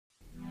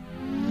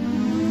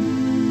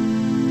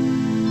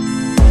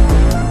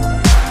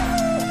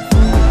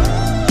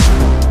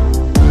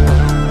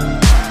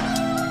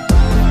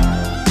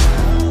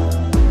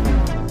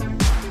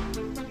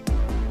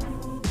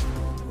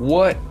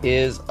What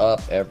is up,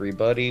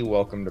 everybody?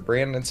 Welcome to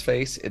Brandon's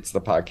Face. It's the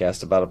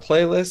podcast about a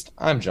playlist.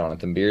 I'm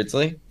Jonathan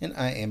Beardsley. And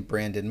I am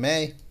Brandon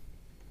May.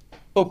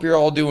 Hope you're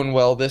all doing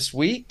well this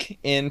week.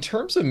 In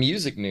terms of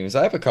music news,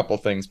 I have a couple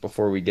things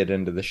before we get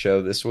into the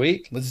show this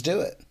week. Let's do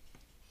it.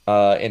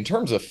 In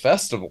terms of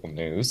festival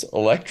news,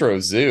 Electro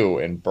Zoo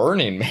and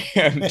Burning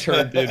Man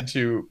turned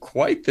into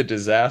quite the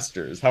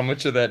disasters. How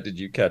much of that did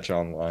you catch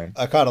online?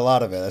 I caught a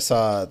lot of it. I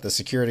saw the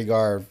security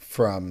guard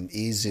from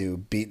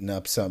EZoo beating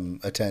up some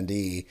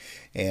attendee,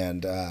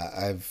 and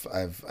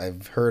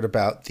I've heard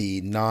about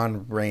the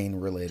non-rain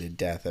related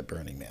death at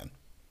Burning Man.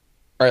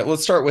 All right,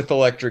 let's start with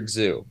Electric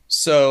Zoo.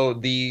 So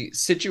the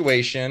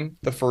situation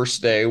the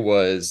first day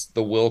was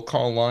the will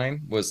call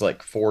line was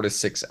like 4 to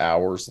 6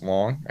 hours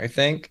long, I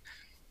think.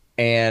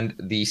 And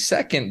the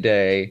second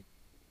day,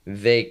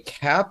 they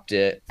capped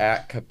it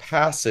at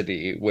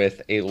capacity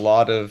with a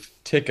lot of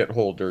ticket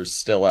holders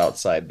still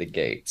outside the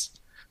gates,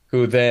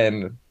 who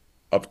then,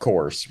 of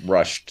course,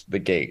 rushed the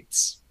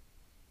gates.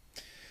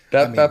 I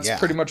That mean, that's yeah.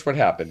 pretty much what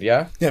happened,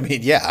 yeah?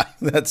 Yeah.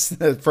 That's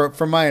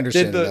from my Did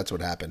understanding. the That's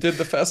what happened. did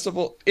the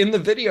festival in the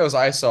videos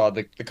I saw,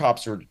 the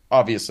cops were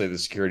obviously the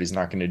security's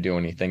not going to do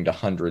anything to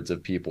hundreds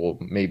of people,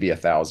 maybe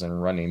 1,000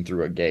 running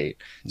through a gate.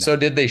 No. So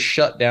did they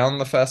shut down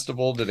the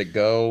festival? Did it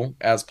go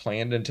as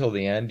planned until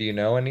the end? Do you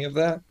know any of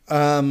that?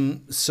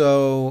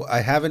 So I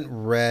haven't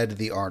read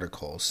the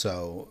article.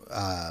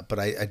 But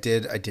I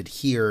did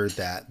hear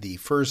that the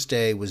first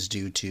day was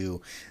due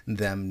to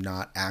them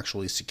not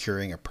actually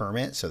securing a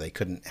permit, so they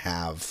couldn't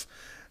have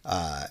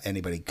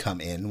anybody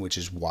come in, which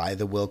is why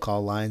the will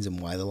call lines and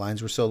why the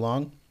lines were so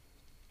long.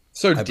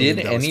 So I did believe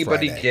that was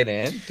anybody Friday. get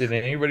in? Did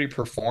anybody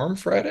perform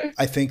Friday?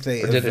 I think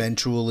they Or did it?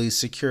 eventually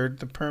secured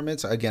the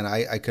permits. Again,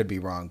 I could be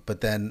wrong,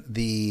 but then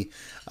the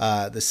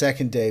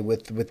second day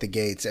with the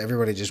gates,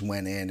 everybody just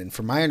went in, and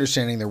from my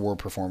understanding, there were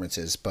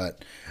performances.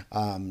 But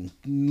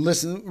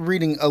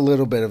reading a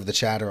little bit of the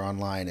chatter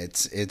online,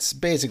 it's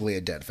basically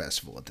a dead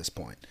festival at this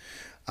point.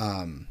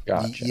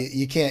 Gotcha.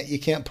 You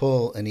can't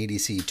pull an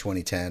EDC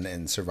 2010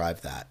 and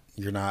survive that.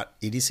 You're not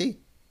EDC.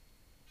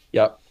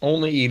 Yep.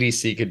 Only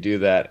EDC could do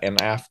that.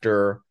 And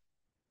after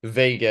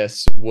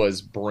Vegas was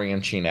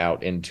branching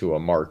out into a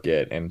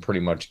market and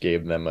pretty much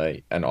gave them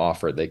an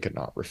offer they could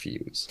not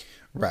refuse.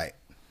 Right.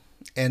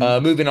 And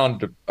Moving on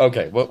to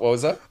okay, what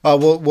was that?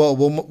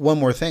 one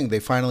more thing.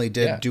 They finally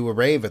did Yeah, do a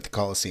rave at the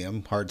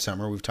Coliseum, Hard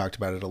Summer. We've talked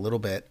about it a little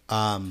bit.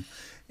 yeah,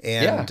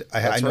 And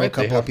I that's know a right.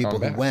 They couple of have people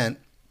gone who back. went,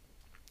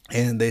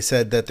 and they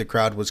said that the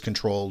crowd was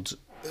controlled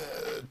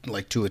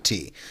like to a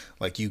T.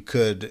 Like you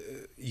could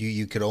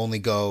only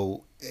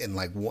go in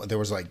there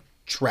was like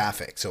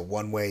traffic, so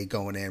one way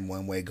going in,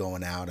 one way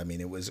going out. I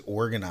mean, it was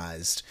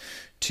organized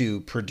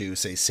to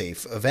produce a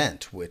safe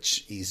event,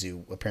 which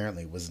EZoo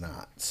apparently was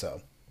not.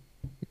 So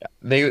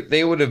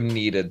They would have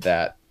needed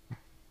that,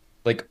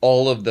 like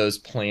all of those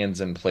plans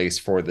in place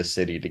for the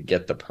city to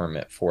get the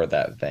permit for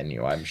that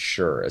venue, I'm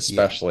sure, yeah.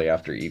 especially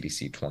after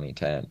EDC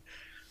 2010.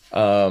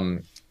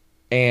 Um,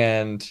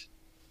 and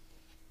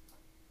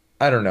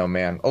I don't know,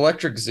 man.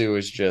 Electric Zoo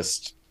is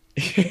just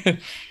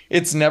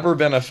it's never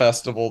been a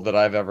festival that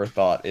I've ever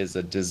thought is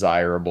a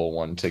desirable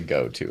one to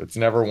go to. It's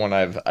never one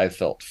I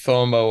felt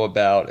FOMO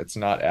about. It's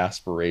not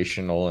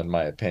aspirational in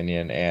my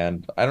opinion.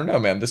 And I don't know,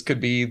 man, this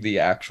could be the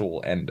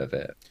actual end of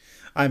it.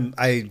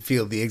 I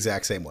feel the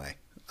exact same way.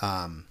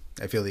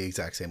 I feel the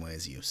exact same way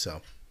as you.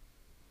 So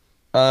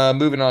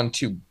Moving on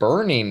to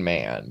Burning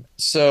Man.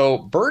 So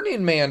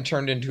Burning Man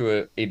turned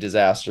into a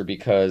disaster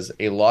because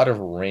a lot of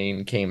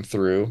rain came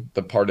through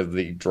the part of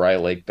the dry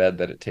lake bed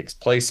that it takes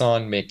place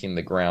on, making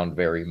the ground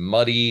very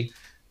muddy.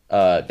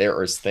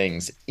 There is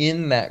things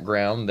in that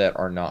ground that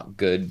are not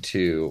good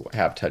to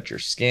have touch your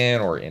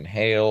skin or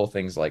inhale,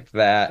 things like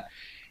that.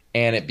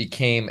 And it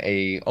became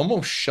a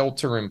almost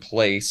shelter in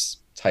place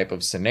type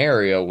of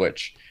scenario,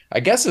 which I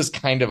guess is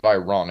kind of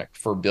ironic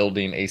for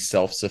building a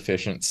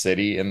self-sufficient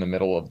city in the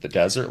middle of the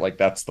desert. Like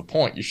that's the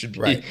point. You should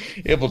right,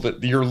 be able to,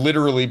 you're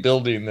literally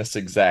building this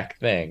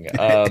exact thing.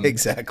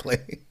 exactly.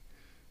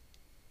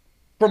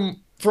 From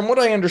what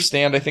I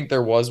understand, I think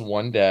there was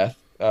one death,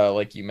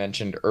 like you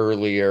mentioned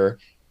earlier.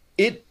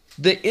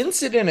 The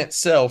incident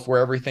itself,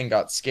 where everything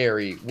got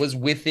scary, was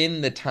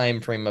within the time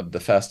frame of the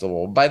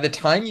festival. By the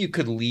time you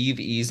could leave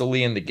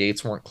easily and the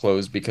gates weren't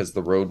closed because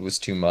the road was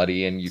too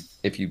muddy, and you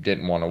if you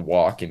didn't want to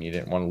walk and you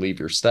didn't want to leave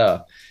your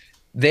stuff,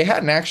 they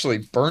hadn't actually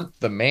burnt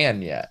the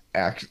man yet.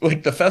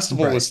 Like the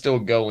festival was Right. still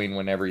going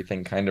when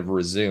everything kind of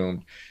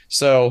resumed.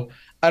 So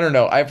I don't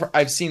know.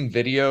 I've seen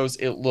videos.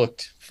 It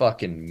looked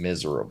fucking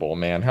miserable,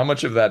 man. How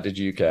much of that did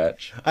you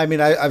catch? I mean,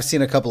 I've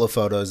seen a couple of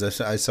photos.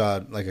 I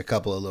saw like a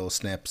couple of little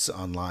snips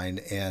online,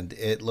 and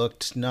it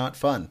looked not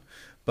fun.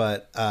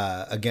 But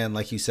again,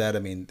 like you said, I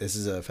mean, this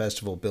is a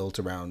festival built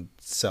around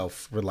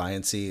self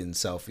reliancy and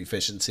self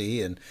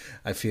efficiency, and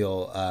I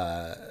feel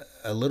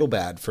a little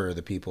bad for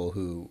the people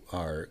who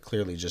are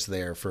clearly just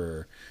there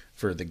for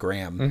the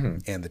gram Hmm.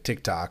 and the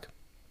TikTok.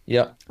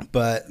 Yep.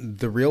 But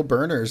the real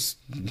burners,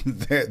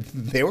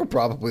 they were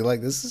probably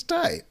like, "This is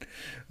tight,"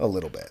 a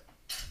little bit.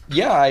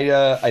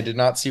 Yeah, I did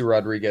not see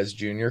Rodriguez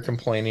Jr.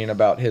 complaining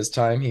about his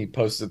time. He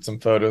posted some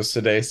photos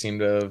today, seemed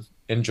to have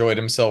enjoyed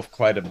himself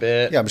quite a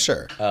bit. Yeah, I'm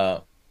sure.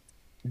 Uh,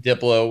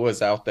 Diplo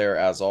was out there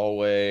as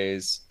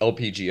always.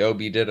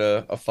 LPGOB did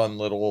a fun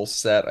little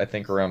set, I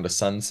think around a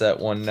sunset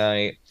one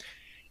night.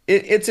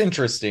 It's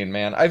interesting,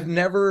 man. I've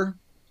never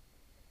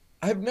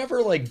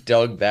like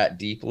dug that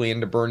deeply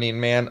into Burning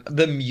Man.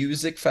 The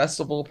music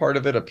festival part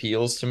of it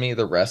appeals to me.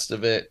 The rest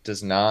of it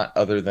does not,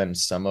 other than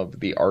some of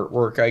the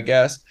artwork, I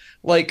guess.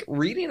 Like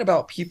reading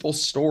about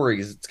people's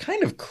stories, it's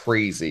kind of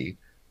crazy.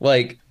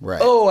 Like,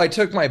 Right. oh, I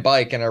took my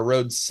bike and I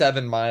rode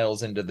 7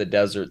 miles into the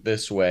desert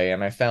this way,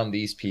 and I found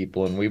these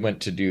people, and we went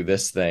to do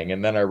this thing.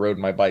 And then I rode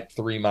my bike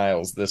 3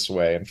 miles this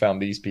way and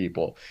found these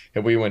people,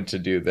 and we went to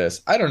do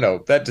this. I don't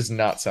know. That does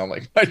not sound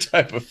like my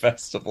type of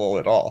festival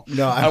at all.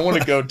 No, I want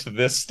to go to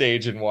this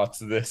stage and watch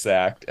this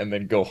act and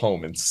then go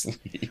home and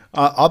sleep.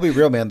 I'll be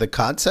real, man. The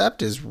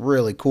concept is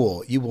really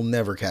cool. You will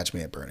never catch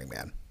me at Burning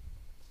Man.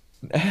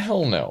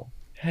 Hell no.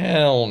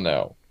 Hell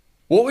no.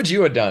 What would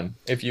you have done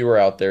if you were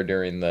out there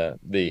during the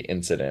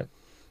incident?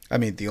 I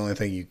mean, the only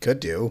thing you could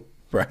do,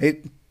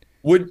 right?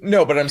 Would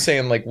no, but I'm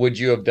saying like would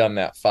you have done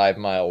that 5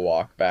 mile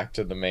walk back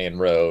to the main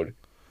road,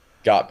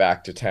 got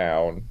back to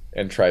town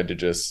and tried to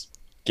just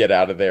get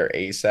out of there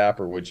ASAP,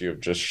 or would you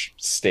have just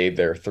stayed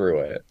there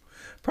through it?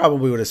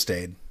 Probably would have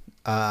stayed.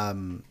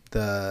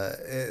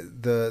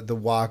 The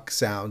walk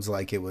sounds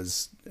like it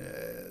was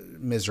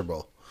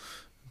miserable.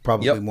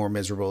 Probably Yep. more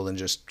miserable than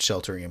just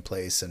sheltering in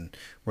place and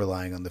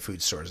relying on the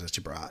food stores that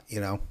you brought.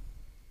 You know.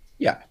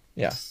 Yeah,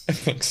 yeah, I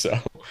think so.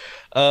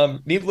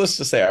 Needless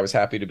to say, I was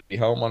happy to be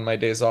home on my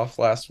days off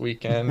last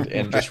weekend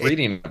and just Right.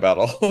 reading about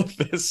all of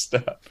this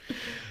stuff.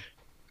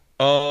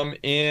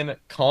 In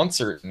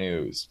concert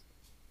news,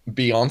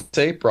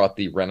 Beyonce brought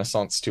the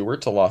Renaissance tour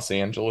to Los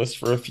Angeles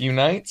for a few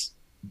nights,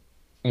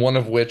 one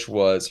of which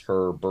was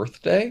her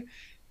birthday.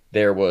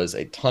 There was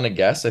a ton of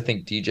guests. I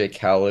think DJ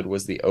Khaled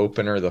was the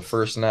opener the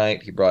first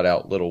night. He brought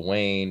out Lil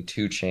Wayne,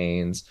 Two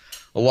Chains,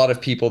 a lot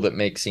of people that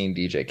make seeing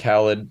DJ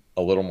Khaled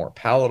a little more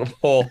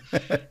palatable.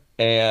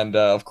 And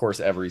of course,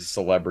 every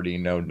celebrity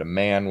known to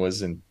man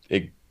was in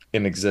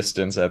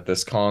existence at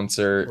this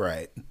concert.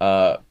 Right.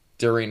 Uh,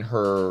 During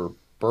her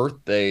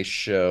birthday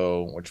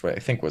show, which I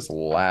think was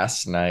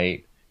last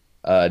night,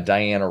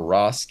 Diana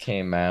Ross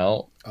came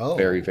out.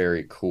 Very, Oh.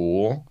 very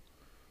cool.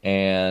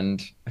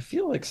 And I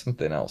feel like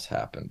something else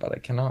happened, but I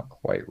cannot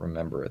quite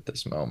remember at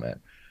this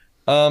moment.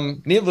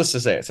 Needless to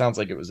say, it sounds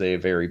like it was a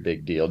very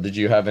big deal. Did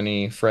you have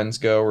any friends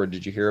go, or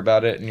did you hear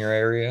about it in your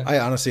area? I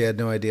honestly had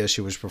no idea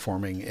she was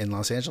performing in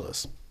Los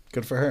Angeles.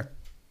 Good for her.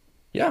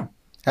 Yeah.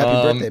 Happy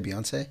birthday, Um,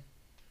 Beyonce.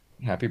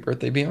 Happy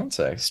birthday,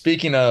 Beyonce.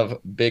 Speaking of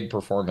big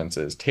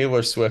performances,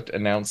 Taylor Swift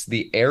announced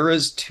the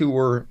Eras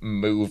Tour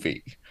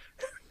movie.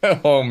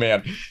 Oh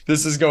man,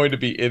 this is going to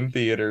be in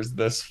theaters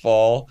this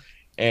fall,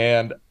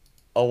 and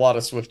a lot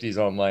of Swifties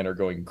online are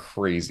going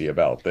crazy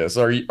about this.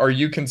 Are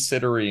you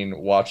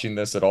considering watching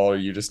this at all, or are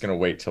you just going to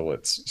wait till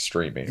it's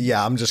streaming?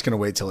 Yeah, I'm just gonna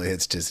wait till it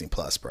hits Disney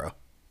Plus, bro.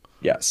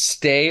 Yeah,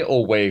 stay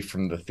away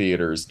from the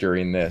theaters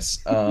during this.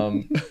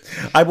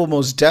 I will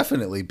most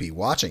definitely be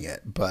watching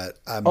it, but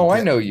Oh,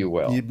 I know you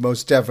will.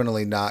 most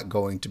definitely not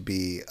going to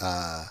be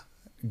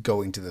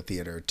going to the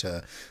theater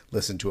to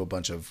listen to a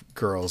bunch of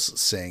girls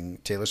sing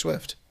Taylor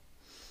Swift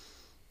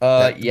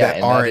Yeah, that and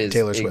that aren't is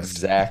Taylor Swift.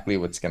 exactly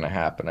what's going to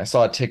happen. I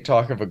saw a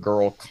TikTok of a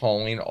girl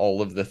calling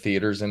all of the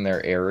theaters in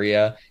their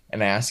area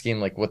and asking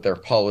like what their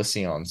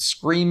policy on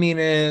screaming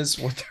is,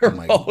 what Oh their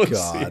my policy,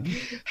 god.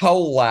 how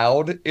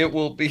loud it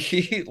will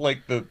be,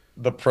 like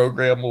the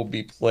program will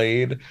be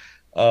played.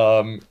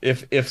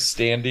 If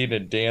standing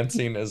and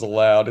dancing is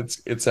allowed,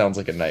 it sounds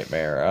like a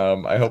nightmare.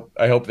 I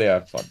hope they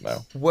have fun though.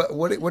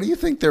 What do you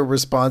think their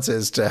response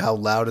is to how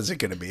loud is it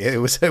going to be?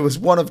 It was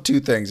one of two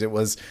things. It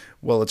was,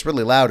 well, it's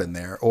really loud in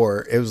there,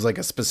 or it was like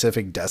a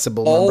specific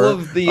decibel All number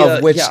of the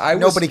of which yeah,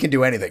 nobody can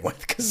do anything with,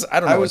 because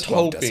I don't I know what was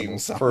 12 hoping decibels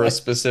sound for a like.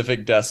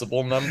 specific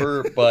decibel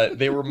number, but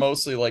they were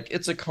mostly like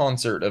it's a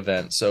concert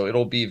event, so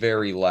it'll be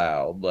very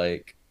loud.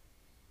 Like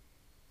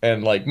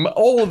and like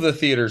all of the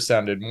theaters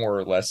sounded more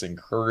or less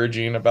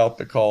encouraging about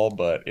the call,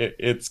 but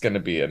it's going to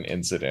be an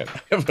incident.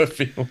 I have a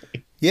feeling.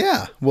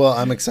 Yeah, well,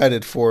 I'm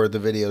excited for the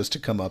videos to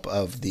come up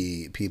of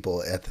the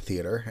people at the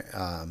theater.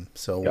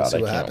 So we'll God, see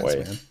I what can't happens,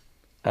 wait. man.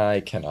 I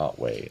cannot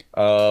wait.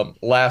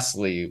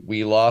 Lastly,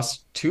 we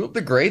lost two of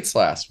the greats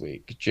last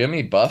week,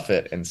 Jimmy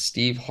Buffett and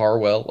Steve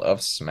Harwell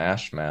of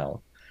Smash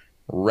Mouth.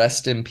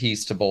 Rest in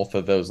peace to both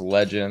of those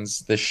legends.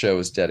 This show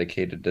is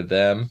dedicated to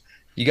them.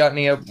 You got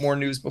any more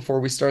news before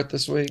we start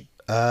this week?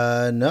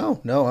 No,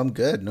 no, I'm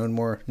good. No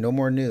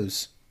more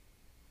news.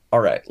 All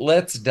right,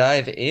 let's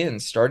dive in,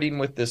 starting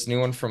with this new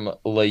one from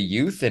La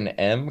Youth and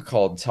M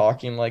called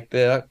Talking Like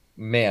That.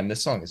 man,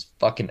 this song is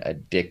fucking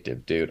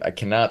addictive, dude. I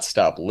cannot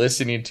stop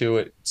listening to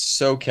it. It's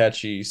so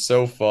catchy,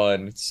 so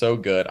fun, it's so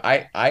good.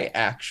 I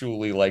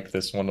actually like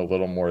this one a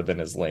little more than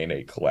his Lane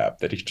 8 collab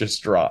that he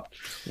just dropped,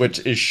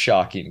 which is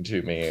shocking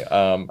to me.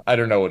 I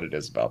don't know what it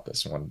is about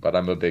this one, but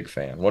I'm a big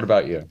fan. What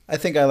about you? I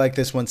think I like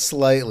this one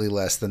slightly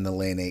less than the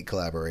Lane 8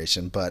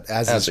 collaboration, but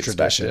As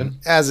expected.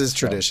 as is So,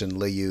 tradition,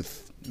 Le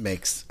Youth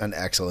makes an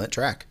excellent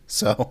track.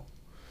 So,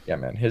 yeah,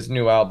 man, his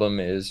new album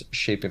is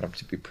shaping up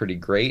to be pretty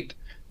great.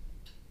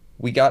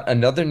 We got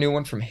another new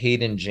one from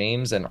Hayden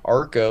James and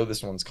Arco.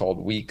 This one's called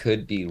We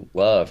Could Be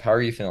Love. How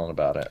are you feeling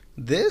about it?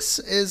 this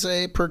is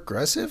a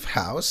progressive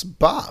house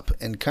bop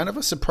and kind of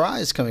a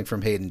surprise coming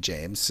from Hayden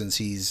James since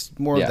he's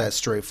more of Yeah. that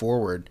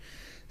straightforward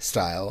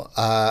style.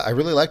 I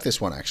really like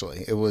this one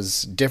actually. It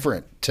was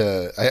different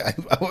to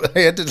I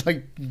had to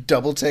like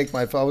double take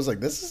my phone. I was like,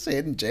 this is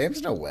Hayden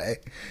James? No way.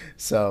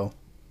 So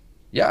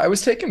Yeah, I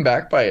was taken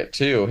back by it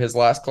too. His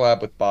last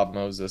collab with Bob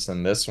Moses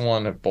and this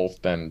one have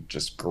both been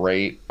just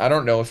great. I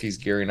don't know if he's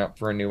gearing up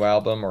for a new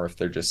album or if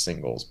they're just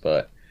singles,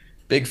 but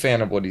big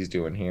fan of what he's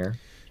doing here.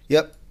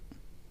 yep.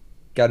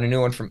 Got a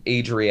new one from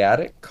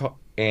Adriatic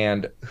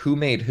and Who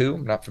Made Who?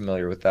 I'm not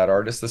familiar with that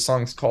artist. The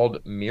song's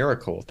called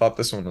Miracle. Thought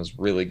this one was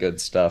really good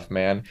stuff,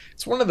 man.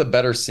 It's one of the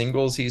better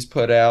singles he's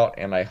put out,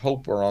 and I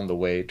hope we're on the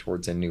way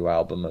towards a new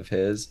album of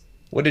his.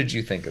 What did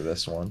you think of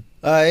this one?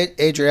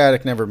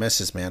 Adriatic never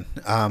misses, man.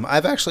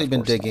 I've actually Of been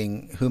course not.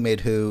 digging Who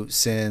Made Who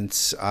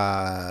since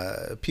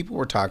people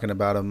were talking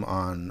about him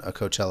on a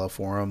Coachella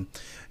forum,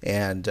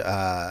 and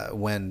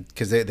when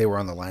because they were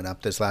on the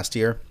lineup this last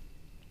year.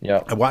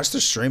 Yeah, I watched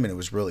the stream and it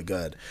was really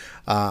good.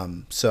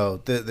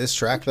 So this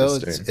track though,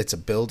 interesting. it's a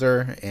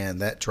builder, and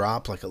that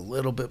drop like a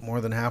little bit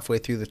more than halfway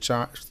through the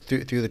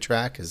through the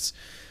track is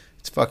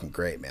it's fucking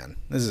great, man.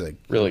 This is a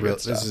Really real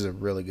good stuff. this is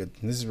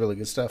really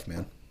good stuff,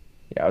 man.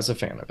 Yeah, I was a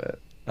fan of it.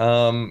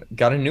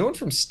 Got a new one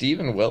from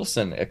Steven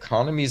Wilson,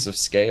 Economies of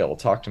Scale.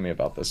 Talk to me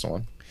about this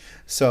one.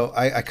 So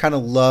I kind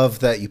of love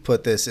that you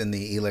put this in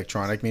the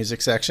electronic music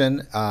section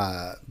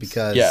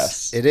because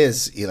Yes. it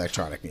is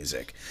electronic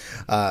music.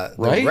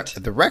 Right?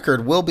 The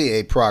record will be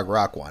a prog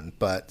rock one,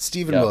 but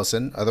Steven Yep.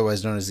 Wilson,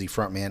 otherwise known as the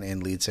frontman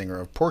and lead singer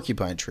of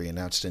Porcupine Tree,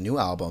 announced a new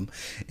album,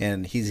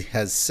 and he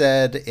has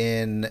said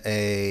in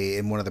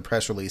one of the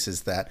press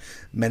releases that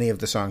many of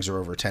the songs are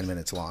over 10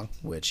 minutes long,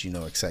 which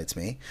excites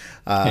me.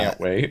 Can't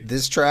wait.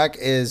 This track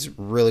is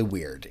really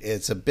weird.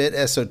 It's a bit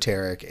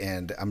esoteric,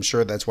 and I'm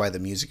sure that's why the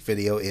music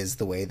video is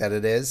the way that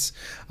it is.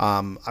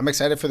 I'm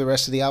excited for the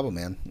rest of the album,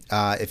 man.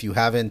 If you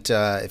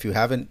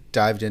haven't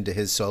dived into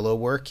his solo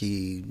work,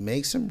 he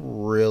makes some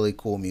really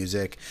cool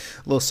music.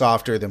 A little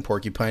softer than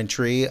Porcupine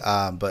Tree,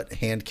 but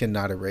Hand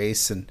Cannot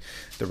Erase and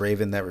The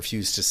Raven That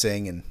Refused to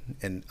Sing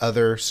and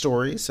Other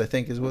Stories, I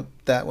think is what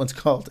that one's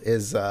called.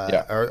 Is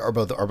Yeah. are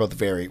both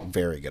very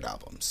very good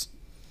albums.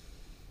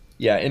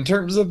 Yeah, in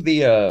terms of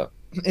the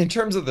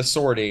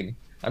sorting,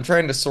 I'm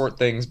trying to sort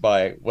things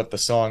by what the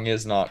song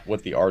is, not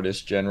what the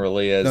artist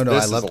generally No, is. no, I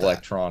This is love that.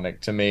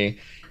 electronic to me.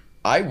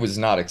 I was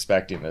not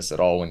expecting this at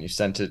all when you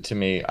sent it to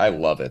me. I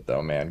love it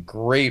though, man.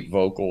 Great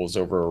vocals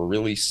over a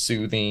really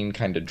soothing,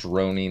 kind of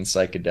droning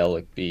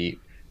psychedelic beat.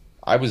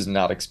 I was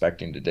not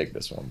expecting to dig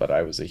this one, but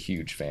I was a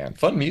huge fan.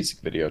 Fun music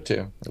video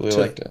too. Really to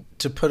liked it.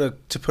 to put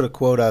a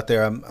quote out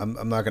there. I'm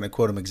not going to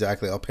quote him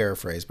exactly. I'll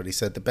paraphrase, but he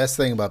said the best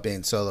thing about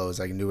being solo is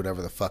I can do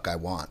whatever the fuck I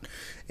want,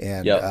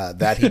 and Yep.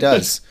 that he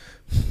does.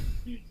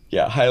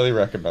 Yeah, highly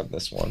recommend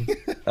this one.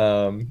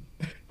 Um,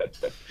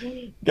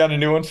 got a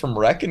new one from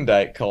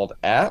Recondite called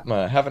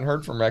Atma. Haven't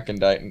heard from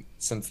Recondite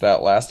since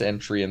that last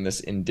entry in this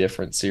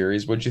Indifferent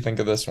series. What'd you think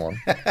of this one?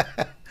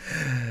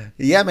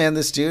 Yeah, man,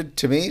 this dude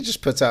to me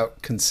just puts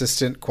out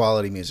consistent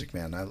quality music,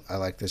 man. I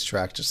like this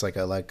track just like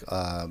I like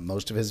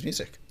most of his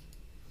music.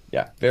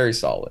 Yeah, very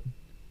solid.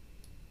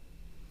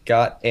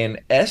 Got an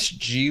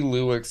SG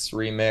Lewis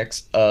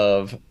remix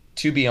of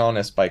To Be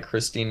Honest by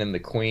Christine and the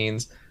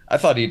Queens. I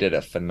thought he did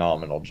a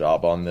phenomenal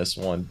job on this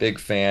one. Big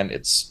fan.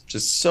 It's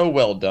just so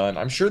well done.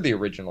 I'm sure the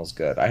original's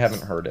good. I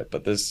haven't heard it,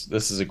 but this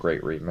is a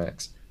great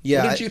remix. What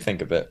Yeah, did you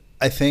think of it?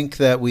 I think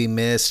that we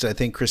missed. I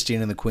think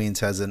Christine and the Queens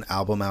has an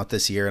album out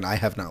this year, and I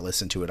have not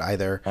listened to it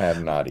either. I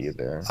have not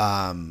either.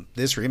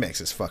 This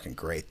remix is fucking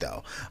great,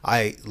 though.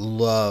 I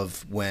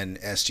love when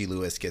SG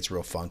Lewis gets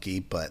real funky,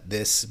 but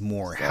this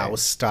more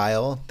house Same.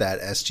 style that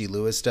SG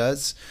Lewis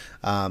does,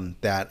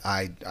 that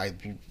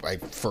I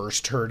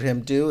first heard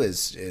him do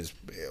is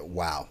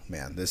wow,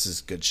 man. This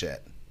is good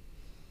shit.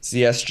 It's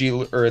the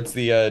SG or it's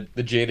the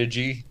Jada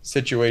G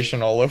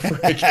situation all over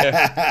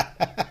again.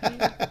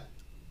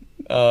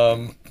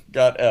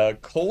 Got a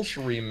Kolsch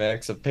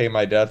remix of Pay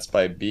My Debts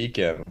by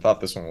Beacon.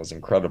 Thought this one was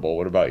incredible.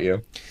 What about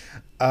you?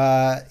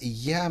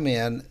 Yeah,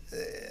 man.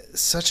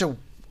 Such a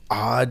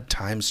odd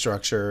time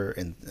structure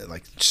and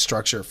like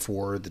structure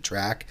for the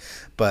track,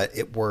 but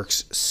it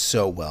works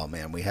so well,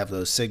 man. We have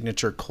those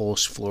signature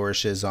Kolsch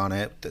flourishes on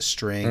it, the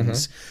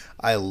strings. Hmm.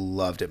 I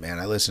loved it, man.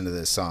 I listened to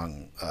this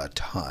song a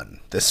ton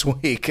this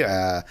week.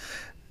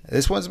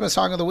 This one's my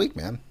song of the week,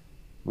 man.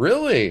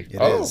 Really? It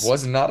Oh, is.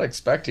 was not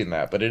expecting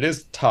that, but it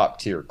is top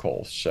tier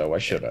Cole, so I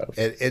should have.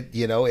 It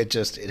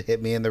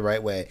hit me in the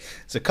right way.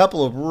 It's a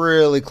couple of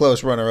really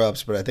close runner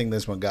ups, but I think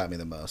this one got me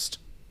the most.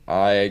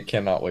 I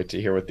cannot wait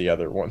to hear what the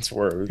other ones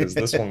were because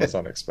this one was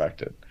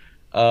unexpected.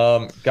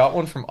 Got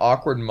one from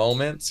Awkward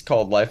Moments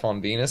called Life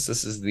on Venus.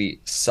 This is the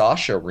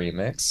Sasha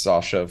remix.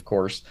 Sasha, of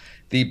course,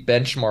 the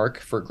benchmark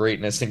for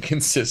greatness and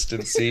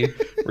consistency,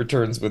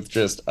 returns with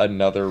just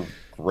another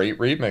great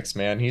remix,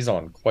 man. He's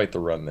on quite the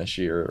run this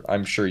year.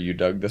 I'm sure you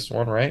dug this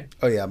one, right?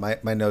 Oh yeah,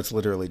 my notes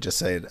literally just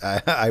say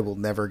I will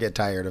never get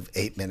tired of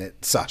 8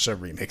 minute Sasha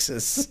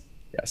remixes.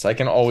 Yes, I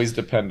can always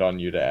depend on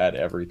you to add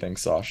everything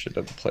Sasha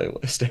to the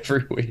playlist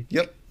every week.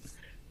 Yep.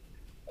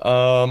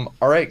 All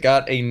right,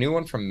 got a new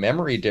one from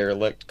Memory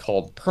Derelict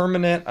called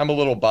Permanent. I'm a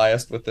little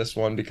biased with this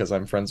one because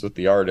I'm friends with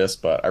the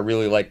artist, but I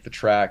really like the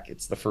track.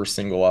 It's the first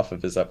single off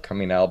of his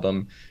upcoming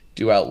album,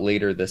 due out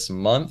later this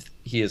month.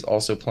 He is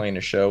also playing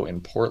a show in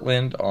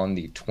Portland on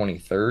the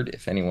 23rd.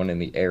 If anyone in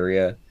the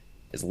area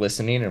is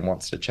listening and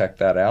wants to check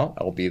that out,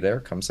 I'll be there.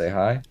 Come say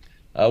hi.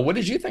 What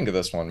did you think of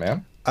this one,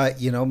 man?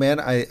 Man,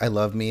 I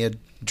love me a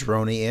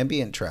drony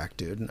ambient track,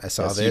 dude. I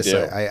saw Yes, you this. do.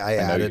 I I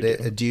know you added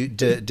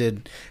do. it.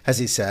 Did has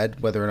he said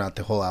whether or not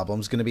the whole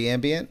album's going to be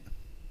ambient?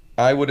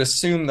 I would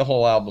assume the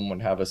whole album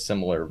would have a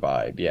similar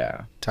vibe.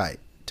 Yeah. Tight,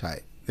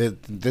 tight.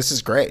 This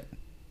is great.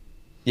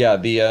 Yeah,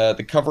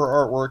 the cover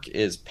artwork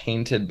is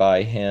painted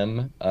by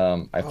him.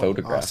 I Oh,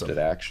 photographed awesome. it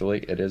actually.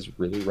 It is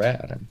really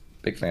rad. I'm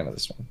a big fan of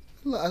this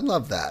one. I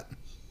love that.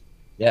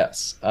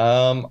 Yes.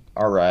 All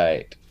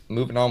right.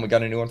 Moving on, we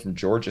got a new one from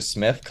Georgia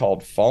Smith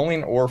called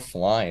Falling or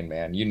Flying,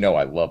 man. You know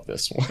I love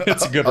this one.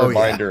 It's a good Oh yeah.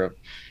 reminder of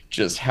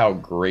just how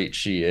great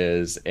she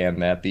is and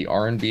that the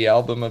R&B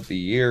album of the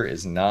year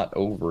is not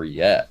over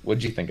yet.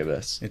 What'd you think of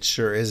this? It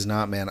sure is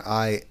not, man.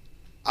 I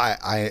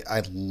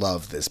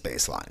love this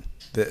bass line.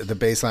 The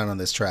bass line on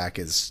this track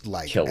is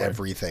like Killer.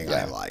 everything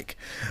I Yeah. like.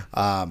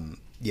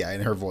 Yeah,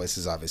 and her voice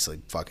is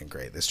obviously fucking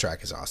great. This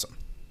track is awesome.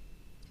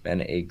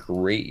 Been a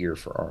great year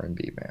for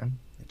R&B, man.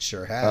 It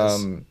sure has.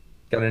 Um,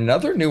 got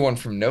another new one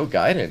from No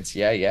Guidance.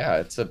 Yeah, yeah.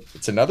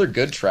 It's another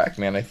good track,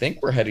 man. I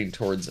think we're heading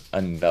towards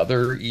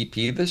another EP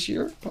this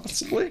year,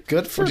 possibly.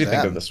 Good What for do you think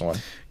of them. this one?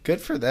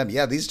 Good for them.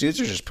 Yeah, these dudes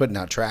are just putting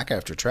out track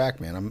after track,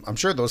 man. I'm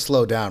sure they'll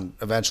slow down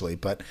eventually,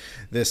 but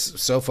this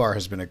so far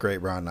has been a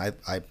great run. I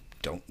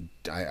don't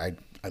I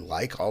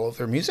like all of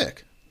their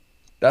music.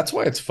 That's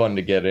why it's fun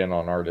to get in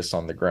on artists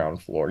on the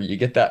ground floor. You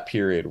get that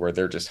period where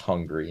they're just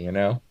hungry, you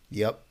know?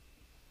 Yep.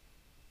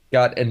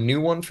 Got a new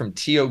one from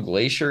Tio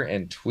Glacier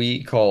and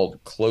Twee called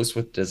Close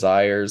with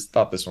Desires.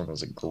 Thought this one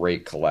was a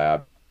great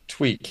collab.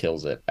 Twee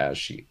kills it as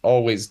she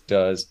always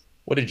does.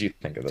 What did you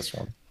think of this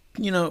one?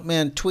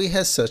 Man, Twee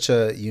has such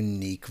a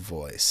unique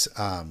voice.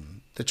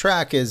 The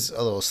track is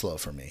a little slow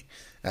for me,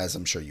 as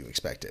I'm sure you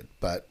expected,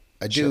 but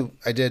Sure.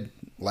 I did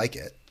like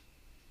it.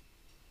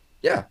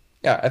 Yeah.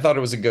 Yeah, I thought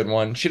it was a good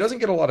one. She doesn't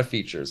get a lot of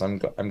features. I'm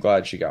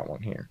glad she got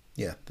one here.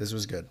 Yeah, this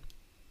was good.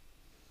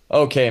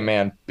 Okay,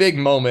 man. Big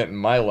moment in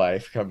my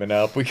life coming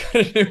up. We got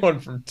a new one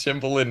from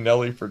Timbaland,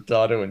 Nelly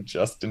Furtado, and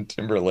Justin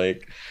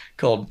Timberlake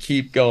called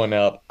Keep Going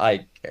Up.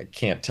 I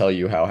can't tell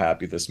you how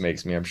happy this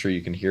makes me. I'm sure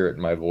you can hear it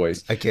in my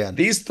voice. Again,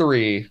 These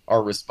three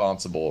are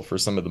responsible for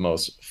some of the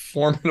most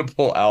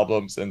formidable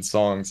albums and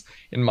songs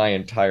in my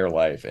entire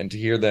life. And to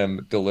hear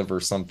them deliver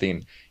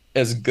something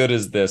as good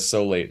as this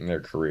so late in their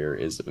career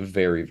is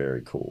very,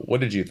 very cool. What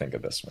did you think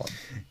of this one?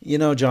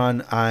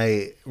 John,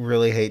 I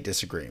really hate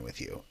disagreeing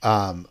with you.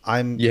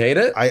 You hate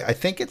it? I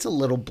think it's a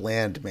little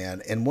bland,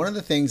 man. And one of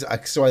the things,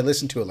 so I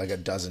listened to it like a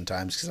dozen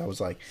times because I was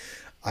like,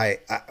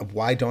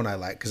 why don't I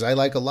like? Because I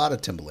like a lot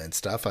of Timbaland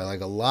stuff. I like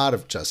a lot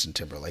of Justin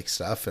Timberlake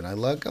stuff, and I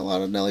like a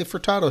lot of Nelly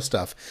Furtado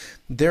stuff.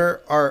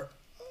 There are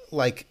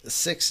like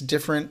six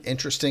different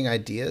interesting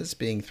ideas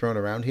being thrown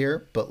around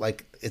here, but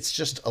like it's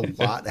just a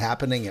lot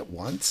happening at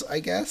once, I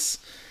guess.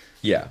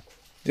 Yeah.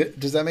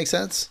 Does that make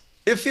sense?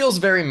 It feels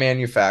very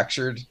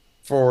manufactured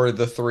for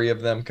the three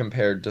of them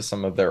compared to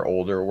some of their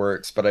older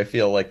works, but I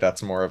feel like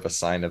that's more of a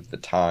sign of the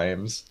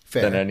times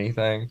than Fair,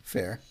 anything.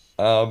 fair.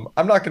 I'm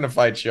not going to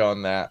fight you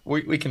on that.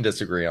 We can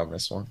disagree on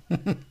this one.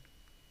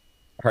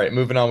 All right,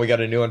 moving on. We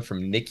got a new one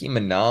from Nicki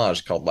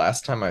Minaj called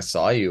Last Time I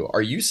Saw You.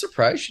 Are you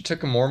surprised she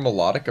took a more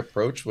melodic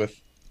approach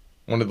with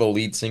one of the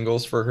lead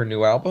singles for her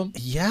new album?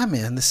 Yeah,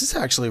 man, this is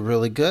actually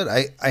really good.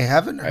 I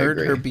haven't I heard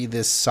her agree. be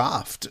this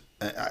soft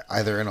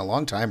either in a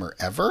long time or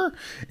ever,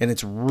 and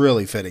it's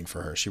really fitting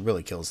for her. She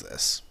really kills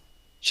this.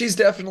 She's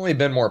definitely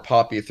been more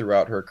poppy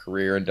throughout her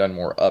career and done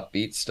more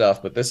upbeat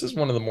stuff, but this is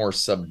one of the more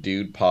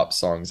subdued pop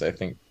songs I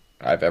think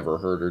I've ever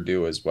heard her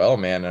do as well,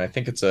 man. And I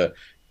think it's a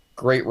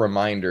great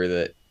reminder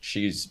that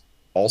she's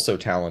also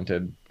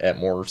talented at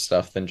more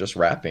stuff than just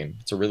rapping.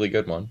 It's a really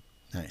good one.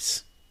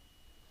 Nice.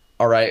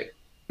 All right.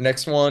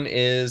 Next one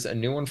is a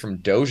new one from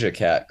Doja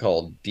Cat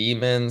called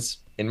Demons.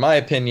 In my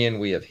opinion,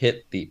 we have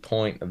hit the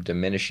point of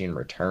diminishing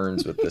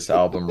returns with this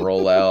album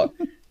rollout.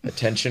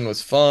 Attention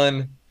was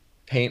fun.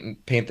 Paint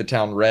the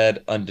Town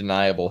Red,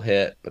 undeniable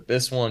hit, but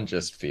this one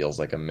just feels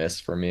like a miss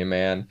for me,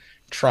 man.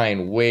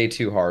 trying way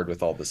too hard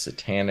with all the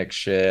satanic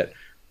shit.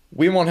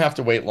 We won't have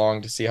to wait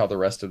long to see how the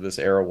rest of this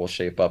era will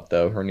shape up,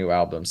 though. Her new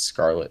album,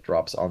 Scarlet,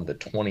 drops on the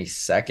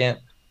 22nd.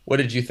 What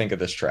did you think of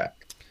this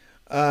track?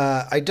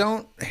 I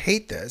don't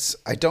hate this.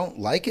 I don't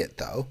like it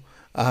though.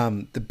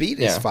 The beat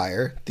is Yeah.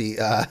 fire. The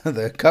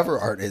the cover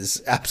art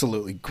is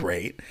absolutely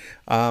great.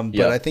 But I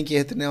Yep. think you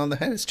hit the nail on the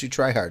head. It's too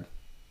try hard.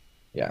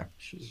 Yeah.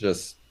 She's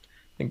just,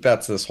 I think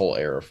that's this whole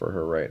era for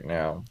her right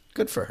now.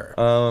 Good for her.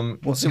 Um,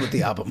 We'll see what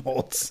the album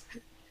holds.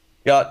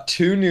 Got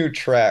two new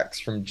tracks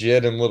from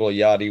Jid and Little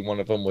Yachty, one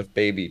of them with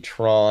Baby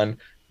Tron.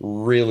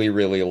 Really,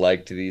 really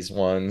liked these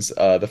ones.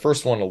 The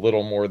first one a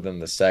little more than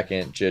the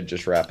second. Jid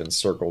just wrapping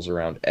circles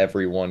around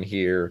everyone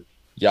here.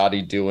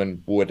 Yachty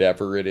doing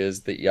whatever it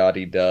is that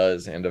Yachty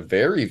does, and a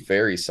very,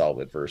 very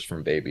solid verse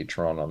from Baby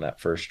Tron on that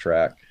first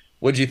track.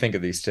 What'd you think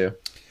of these two?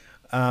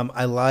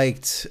 I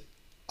liked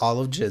all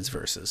of Jid's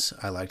verses.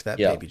 I liked that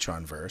Yeah.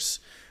 Babytron verse,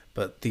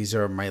 but these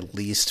are my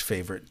least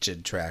favorite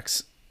Jid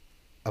tracks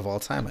of all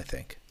time. I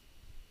think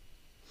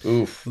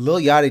Oof. Lil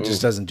Yachty just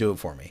Oof. doesn't do it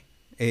for me.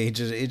 He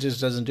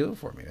just doesn't do it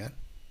for me, man.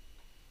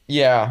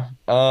 Yeah.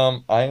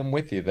 I am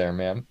with you there,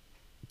 man.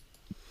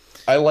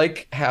 I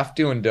like half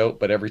doing dope,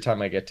 but every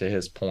time I get to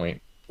his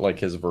point, like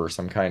his verse,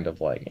 I'm kind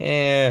of like,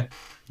 I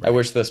Right.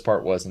 wish this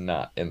part was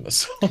not in the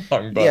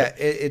song, Yeah, but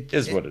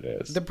is what it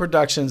the is.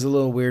 production's a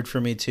little weird for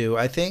me too.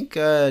 I think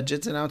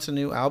Jid's announced a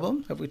new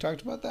album. Have we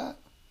talked about that?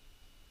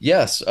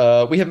 Yes,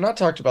 we have not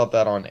talked about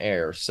that on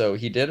air. So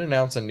he did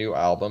announce a new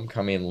album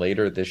coming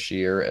later this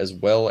year, as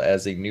well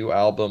as a new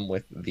album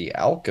with The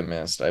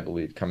Alchemist, I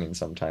believe, coming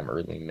sometime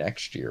early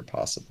next year,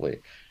 possibly.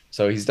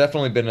 So he's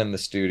definitely been in the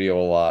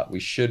studio a lot. We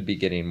should be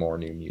getting more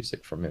new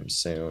music from him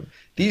soon.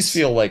 These Nice.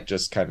 feel like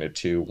just kind of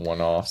two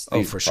one-offs. Oh,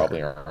 These for sure.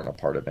 probably aren't a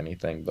part of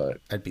anything,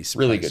 but I'd be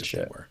really surprised good if they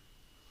shit. were.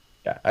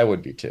 Yeah, I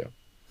would be too.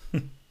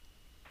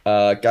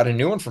 Got a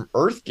new one from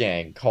Earth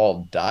Gang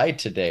called Die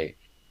Today.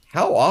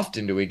 How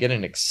often do we get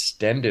an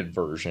extended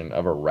version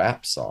of a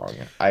rap song?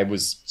 I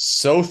was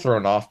so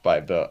thrown off by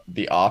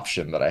the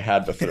option that I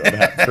had to throw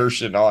that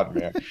version on,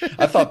 man.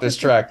 I thought this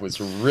track was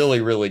really,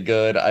 really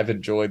good. I've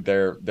enjoyed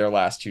their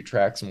last two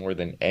tracks more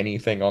than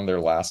anything on their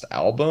last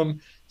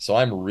album. So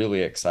I'm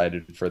really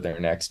excited for their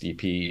next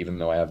EP, even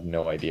though I have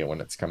no idea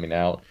when it's coming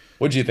out.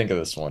 What do you think of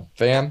this one?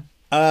 Fan?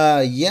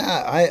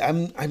 Yeah,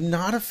 I'm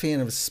not a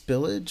fan of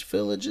Spillage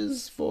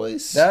Village's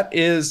voice. That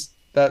is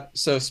that.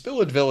 So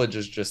Spillage Village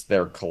is just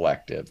their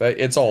collective.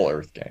 It's all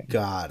Earth Gang.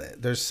 Got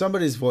it. There's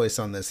somebody's voice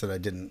on this that I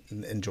didn't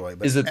enjoy,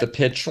 but Is it the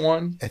pitch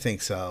one? I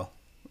think so.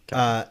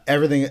 Okay.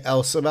 Everything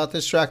else about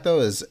this track though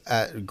is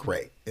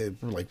great,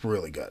 like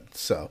really good.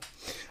 So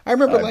I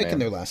remember liking Man.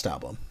 their last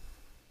album.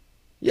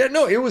 Yeah,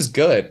 no, it was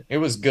good. It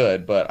was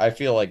good, but I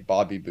feel like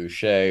Bobby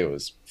Boucher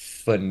was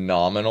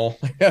phenomenal.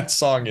 That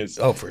song is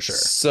Oh, for sure.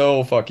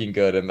 so fucking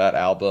good, and that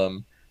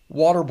album,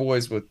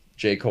 Waterboys with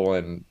J. Cole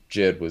and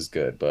Jid was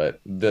good,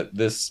 but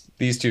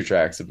these two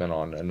tracks have been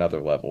on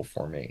another level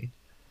for me.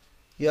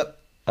 Yep.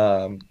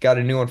 Got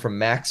a new one from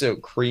Maxo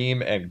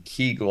Cream and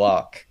Key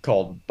Glock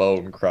called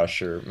Bone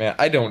Crusher. Man,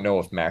 I don't know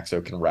if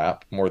Maxo can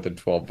rap more than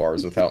 12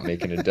 bars without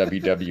making a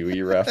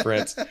WWE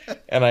reference.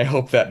 And I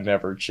hope that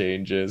never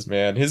changes,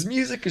 man. His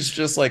music is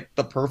just like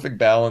the perfect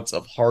balance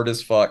of hard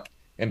as fuck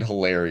and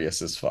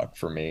hilarious as fuck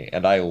for me.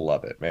 And I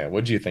love it, man.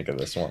 What do you think of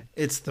this one?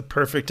 It's the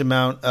perfect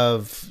amount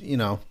of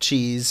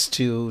cheese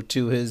to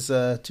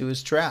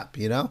his trap.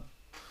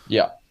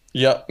 Yeah.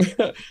 Yep.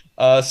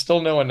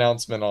 Still no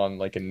announcement on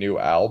like a new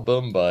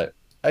album, but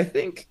I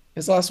think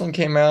his last one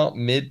came out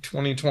mid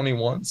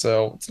 2021,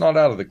 so it's not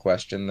out of the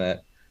question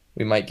that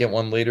we might get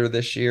one later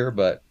this year,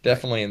 but Right.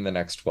 definitely in the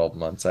next 12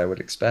 months, I would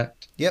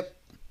expect. Yep.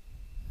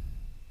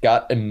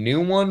 Got a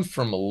new one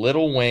from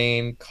Lil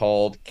Wayne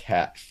called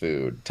Cat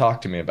Food.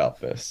 Talk to me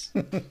about this.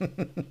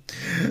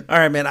 All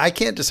right, man. I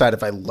can't decide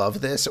if I love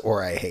this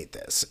or I hate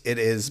this. It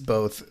is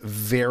both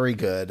very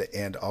good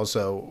and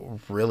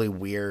also really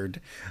weird.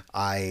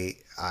 The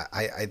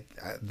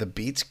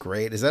beat's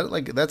great. Is that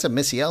like that's a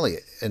Missy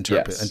Elliott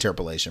Yes.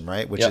 interpolation,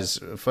 right? Which Yep. is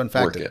a fun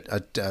fact, Work it.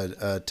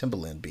 a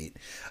Timbaland beat.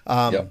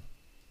 Yep.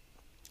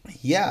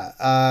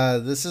 Yeah,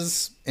 this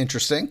is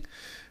interesting.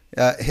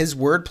 His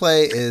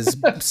wordplay is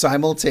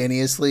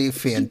simultaneously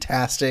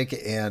fantastic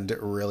and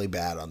really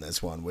bad on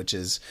this one, which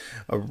is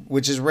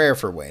rare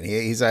for Wayne.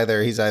 He's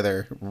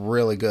either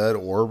really good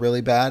or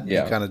really bad. He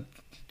Yeah. kind of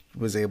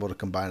was able to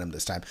combine them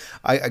this time.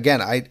 I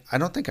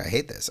don't think I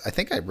hate this. I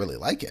think I really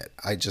like it.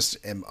 I just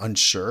am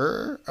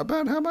unsure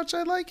about how much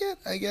I like it.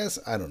 I guess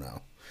I don't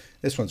know.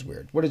 This one's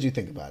weird. What did you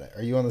think about it?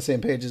 Are you on the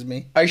same page as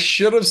me? I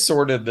should have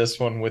sorted this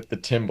one with the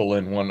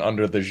Timbaland one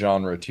under the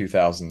genre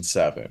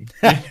 2007.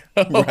 You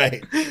know?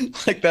 Right.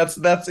 Like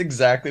that's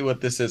exactly what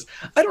this is.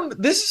 I don't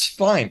this is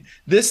fine.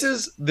 This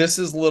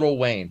is Lil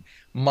Wayne.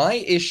 My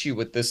issue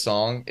with this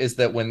song is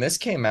that when this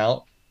came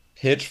out,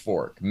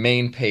 Pitchfork,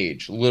 main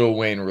page, Lil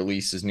Wayne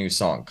releases new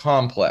song,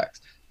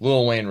 Complex,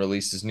 Lil Wayne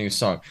releases new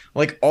song.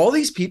 Like all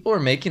these people are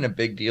making a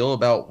big deal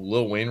about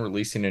Lil Wayne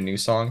releasing a new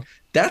song.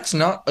 That's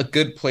not a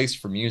good place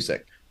for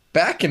music.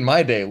 back in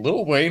my day,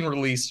 Lil Wayne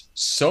released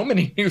so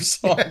many new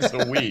songs a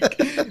week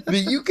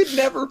that you could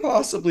never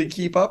possibly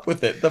keep up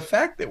with it. The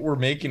fact that we're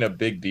making a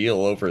big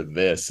deal over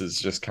this is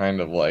just kind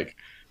of like,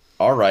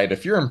 all right,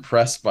 if you're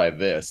impressed by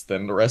this,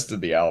 then the rest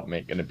of the album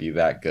ain't going to be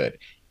that good.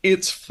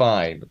 It's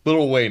fine.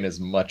 Lil Wayne is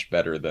much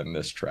better than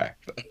this track,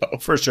 though.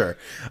 For sure.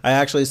 I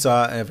actually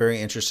saw a very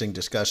interesting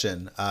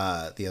discussion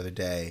the other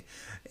day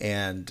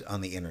and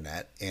on the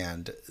internet,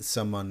 and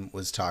someone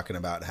was talking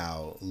about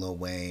how Lil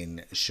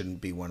Wayne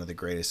shouldn't be one of the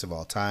greatest of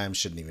all time,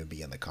 shouldn't even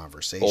be in the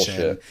conversation.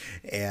 Bullshit.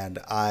 And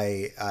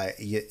I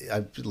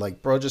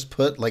like, bro, just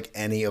put like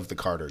any of the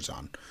Carters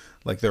on.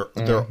 Like they're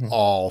Hmm.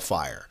 all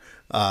fire.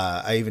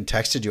 I even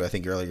texted you, I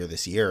think, earlier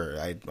this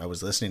year. I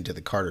was listening to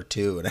the Carter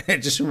 2, and I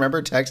just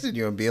remember texting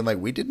you and being like,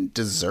 we didn't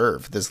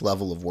deserve this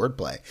level of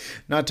wordplay.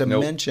 Not to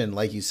Nope. mention,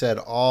 like you said,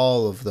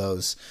 all of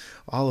those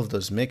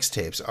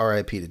mixtapes.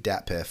 R.I.P. to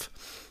Dat Piff.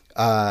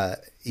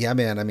 Yeah,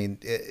 man. I mean,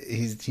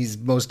 he's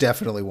most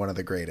definitely one of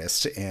the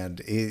greatest, and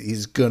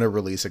he's gonna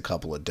release a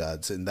couple of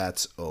duds, and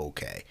that's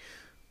okay.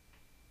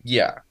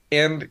 Yeah.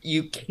 And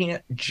you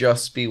can't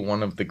just be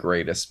one of the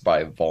greatest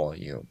by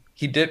volume.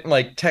 He didn't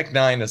like Tech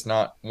Nine is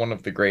not one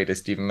of the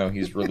greatest, even though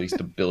he's released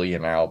a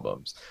billion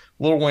albums.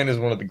 Lil Wayne is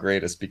one of the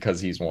greatest because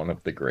he's one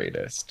of the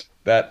greatest.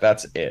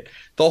 That's it.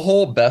 The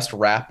whole best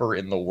rapper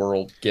in the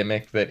world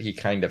gimmick that he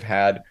kind of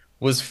had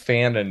was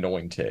fan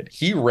anointed.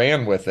 He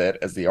ran with it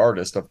as the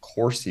artist. Of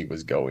course he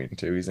was going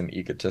to. He's an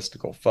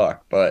egotistical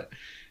fuck, but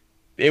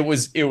it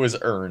was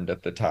earned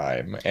at the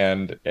time.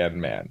 And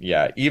man,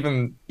 yeah,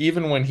 even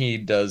when he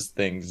does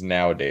things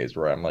nowadays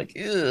where I'm like,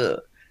 ugh,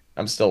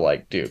 I'm still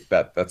like, dude,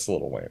 that's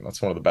Lil Wayne.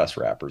 That's one of the best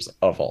rappers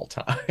of all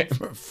time.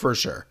 For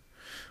sure.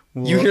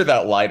 You Well, hear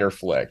that lighter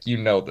flick, you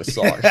know the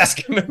song is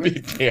gonna be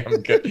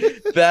damn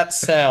good. That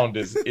sound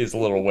is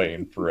Lil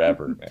Wayne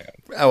forever, man.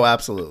 oh,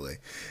 absolutely.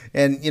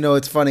 And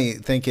it's funny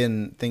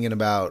thinking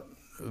about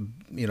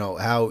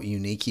how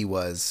unique he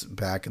was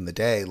back in the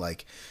day.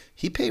 Like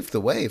he paved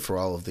the way for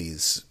all of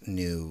these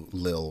new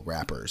Lil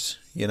rappers.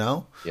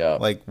 Yeah.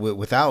 Like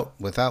without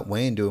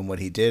Wayne doing what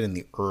he did in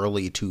the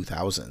early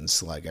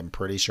 2000s. Like I'm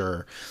pretty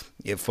sure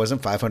it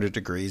wasn't 500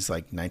 Degrees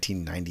like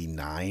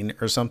 1999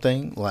 or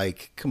something.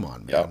 Like come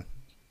on, Yep. man.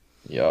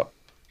 Yep.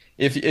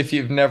 If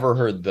you've never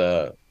heard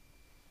the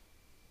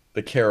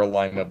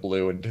Carolina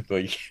Blue into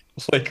the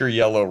Laker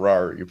Yellow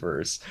Rari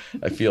verse.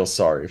 I feel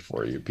sorry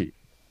for you, people.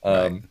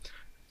 Right.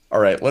 All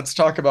right, let's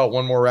talk about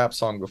one more rap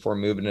song before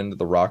moving into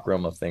the rock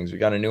realm of things. We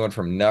got a new one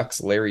from Nux,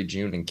 Larry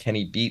June, and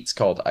Kenny Beats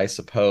called "I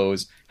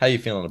Suppose." How you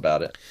feeling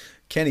about it?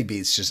 Kenny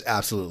Beats just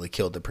absolutely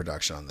killed the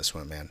production on this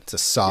one, man. It's a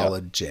Yep,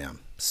 solid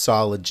jam.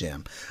 Solid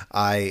jam.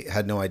 I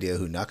had no idea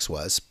who Nux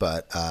was,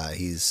 but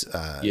he's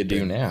you do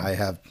been. now. I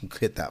have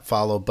hit that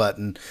follow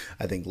button.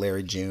 I think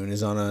Larry June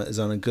is on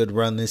a good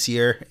run this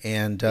year,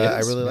 and I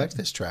Is, really yeah. like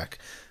this track.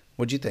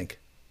 What'd you think?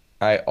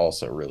 I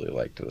also really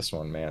liked this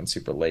one, man.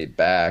 Super laid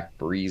back,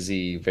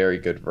 breezy, very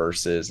good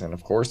verses, and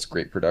of course,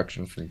 great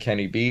production from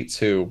Kenny Beats,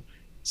 who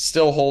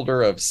still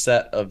holder of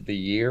set of the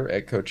year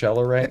at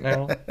Coachella right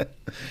now.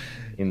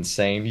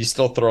 Insane. You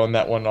still throwing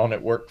that one on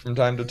at work from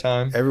time to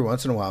time? Every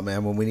once in a while,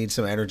 man, when we need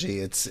some energy,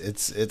 it's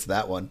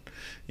that one.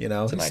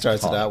 It's an It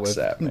starts it out iconic with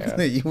set, man.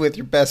 you with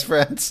your best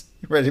friends.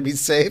 You ready to be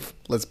safe?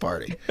 Let's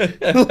party.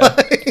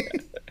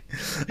 Like,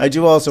 I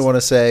do also want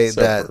to say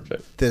So that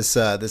perfect. this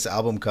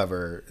album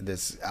cover,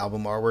 this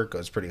album artwork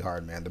goes pretty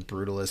hard, man. The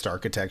brutalist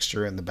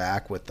architecture in the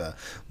back with the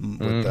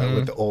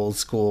Hmm. old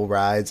school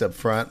rides up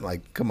front.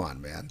 Like, come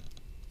on, man.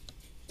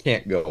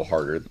 Can't go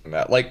harder than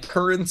that. Like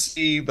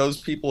Currency,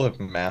 those people have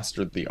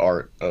mastered the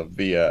art of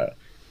the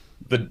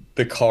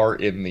car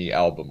in the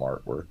album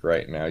artwork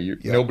right now. Yep.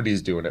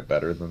 Nobody's doing it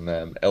better than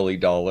them. Ellie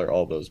Dollar,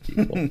 all those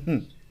people.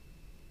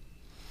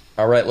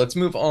 All right, let's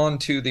move on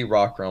to the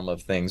rock realm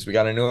of things. We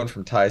got a new one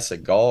from Ty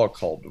Segall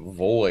called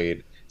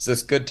Void. Is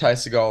this good Ty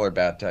Segall or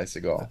bad Ty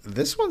Segall?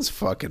 This one's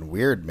fucking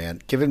weird,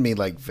 man. Giving me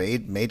like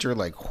major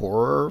like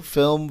horror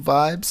film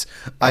vibes.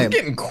 I I'm am.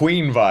 getting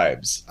Queen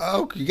vibes.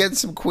 Oh, you getting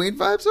some Queen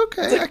vibes?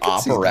 It's Okay, I like can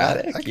see that.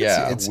 I operatic. can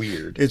see Yeah, it's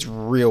weird. it's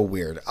real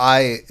weird.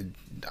 I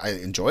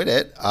enjoyed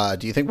it.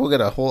 Do you think we'll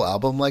get a whole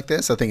album like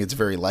this? I think it's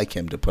very like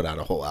him to put out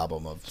a whole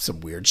album of some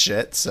weird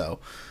shit. So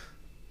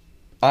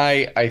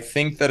I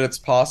think that it's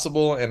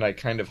possible, and I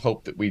kind of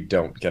hope that we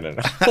don't get an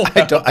whole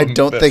I don't I album of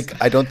don't this. think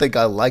I don't think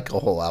I like a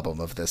whole album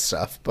of this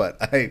stuff, but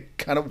I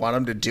kind of want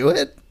him to do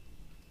it.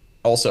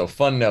 Also,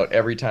 fun note,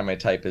 every time I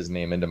type his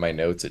name into my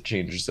notes, it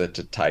changes it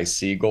to Ty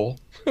Siegel.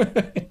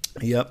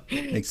 Yep,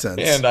 makes sense.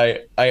 And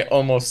I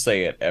almost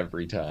say it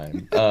every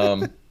time.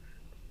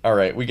 All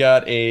right, we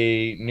got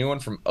a new one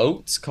from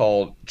Oates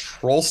called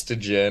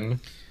Trollstogen.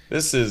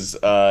 This is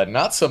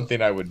not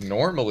something I would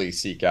normally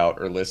seek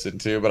out or listen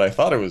to, but I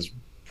thought it was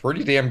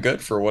pretty damn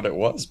good for what it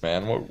was,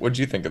 man. What'd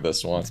you think of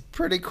this one?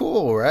 Pretty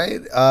cool,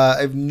 right?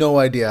 I have no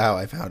idea how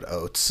I found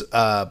Oates,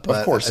 Of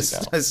but course you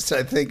don't.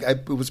 I think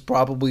it was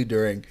probably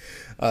during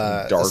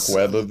a, Dark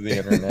web of the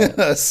internet.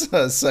 a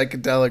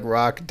psychedelic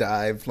rock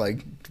dive,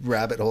 like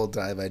rabbit hole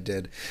dive I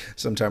did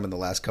sometime in the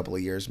last couple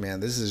of years, man.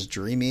 This is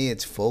dreamy,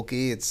 it's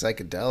folky, it's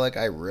psychedelic.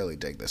 I really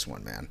dig this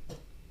one, man.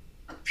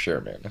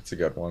 Sure, man. That's a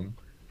good one.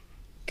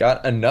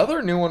 Got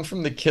another new one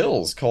from the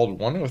Kills called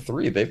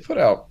 103. They've put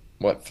out,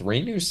 what,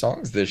 three new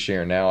songs this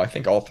year now. I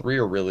think all three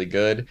are really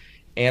good.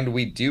 And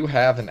we do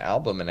have an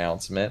album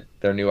announcement.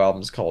 Their new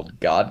album's called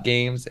God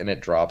Games, and it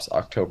drops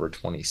October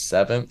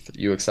 27th.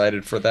 You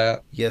excited for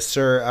that? Yes,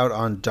 sir. Out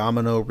on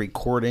Domino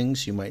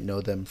Recordings. You might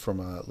know them from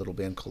a little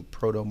band called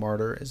Proto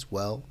Martyr as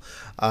well.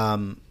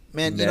 Man,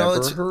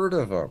 Never heard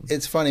of them.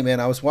 it's funny, man.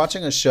 I was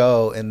watching a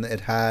show and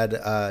it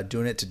had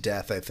 "Doing It to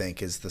Death," I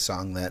think, is the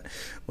song that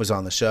was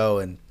on the show,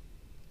 and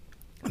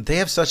they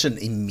have such an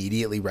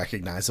immediately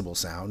recognizable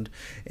sound.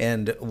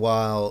 And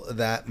while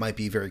that might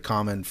be very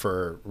common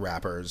for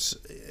rappers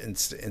and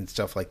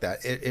stuff like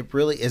that, it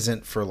really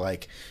isn't for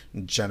like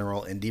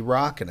general indie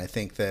rock. And I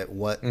think that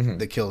what Hmm.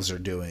 the Kills are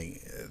doing,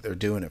 they're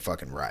doing it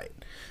fucking right.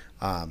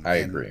 I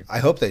And agree. I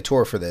hope they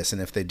tour for this. And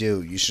if they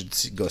do, you should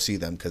go see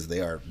them because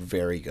they are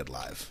very good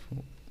live.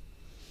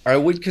 I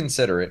would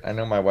consider it. I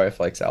know my wife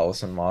likes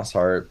Allison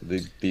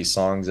Mosshart. These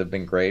songs have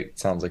been great.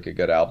 Sounds like a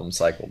good album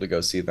cycle to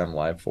go see them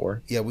live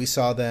for. Yeah, we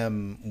saw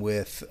them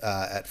with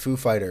at Foo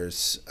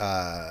Fighters.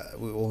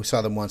 We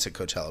saw them once at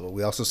Coachella, but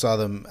we also saw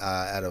them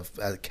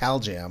at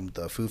Cal Jam,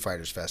 the Foo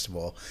Fighters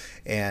festival,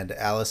 and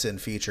Allison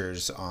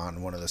features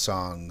on one of the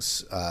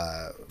songs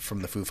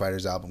from the Foo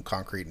Fighters album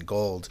 "Concrete and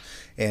Gold,"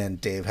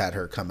 and Dave had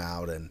her come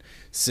out and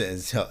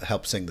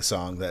help sing the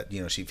song that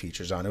she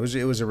features on. It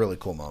was a really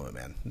cool moment,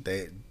 man.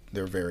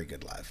 They're very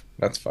good live.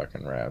 That's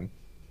fucking rad.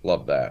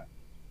 Love that.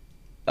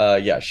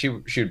 Yeah, she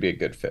would be a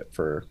good fit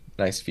for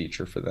nice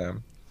feature for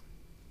them.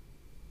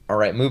 All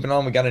right, moving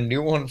on. We got a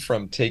new one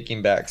from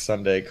Taking Back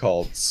Sunday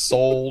called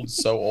 "Sold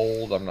So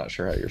Old." I'm not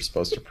sure how you're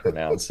supposed to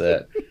pronounce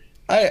it.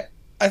 I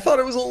I thought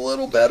it was a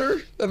little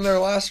better than their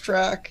last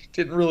track.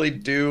 Didn't really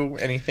do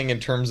anything in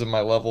terms of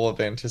my level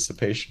of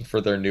anticipation for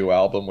their new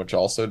album, which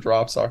also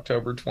drops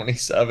October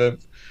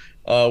 27th.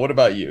 What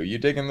about you? You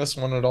digging this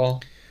one at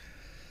all?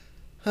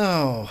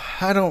 Oh,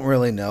 I don't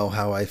really know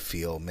how I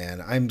feel,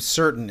 man. I'm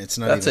certain it's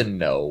not That's a even.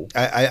 no.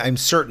 I'm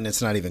certain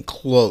it's not even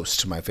close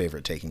to my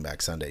favorite Taking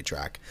Back Sunday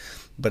track,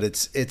 but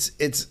it's.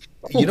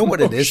 You know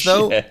what Oh it is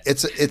though? shit.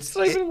 It's It's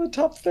not even in the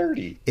top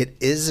 30. it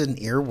is an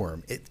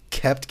earworm. It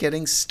kept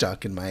getting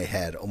stuck in my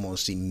head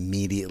almost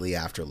immediately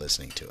after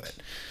listening to it.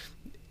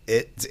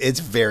 It's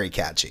very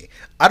catchy.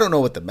 I don't know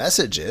what the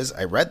message is.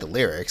 I read the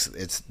lyrics.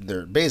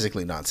 They're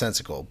basically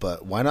nonsensical,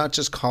 but why not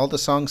just call the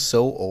song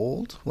 "So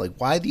Old"? Like,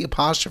 why the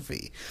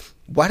apostrophe?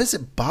 Why does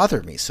it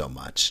bother me so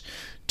much?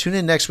 Tune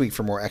in next week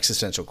for more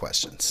existential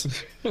questions.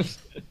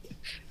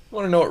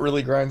 Want to know what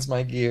really grinds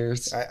my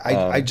gears?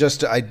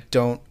 I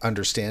don't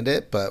understand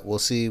it, but we'll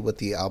see what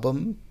the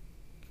album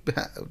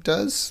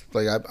does.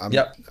 Like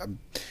Yep.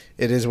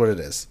 it is what it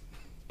is.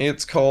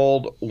 It's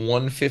called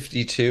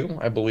 152.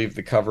 I believe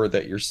the cover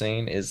that you're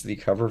saying is the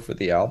cover for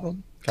the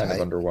album. Kind of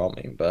Tight.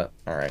 underwhelming, but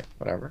all right,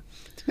 whatever.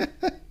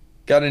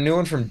 Got a new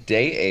one from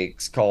Day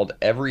Aches called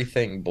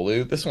Everything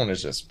Blue. This one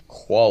is just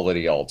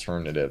quality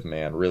alternative,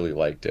 man. Really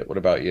liked it. What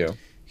about you?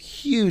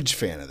 Huge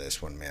fan of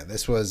this one, man.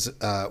 This was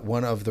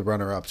one of the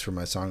runner-ups for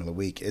my song of the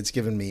week. It's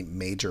given me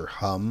major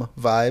Hum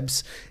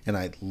vibes, and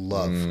I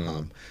love Mm,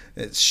 Hum.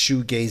 It's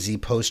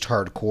shoegazy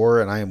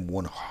post-hardcore, and I am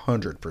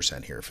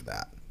 100% here for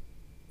that.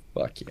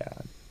 fuck yeah.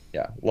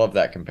 Yeah, love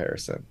that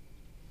comparison.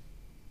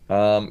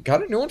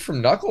 Got a new one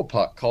from Knuckle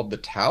Puck called The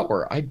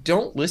Tower. I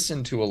don't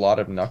listen to a lot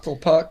of Knuckle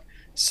Puck.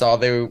 Saw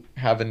they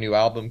have a new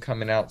album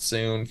coming out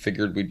soon.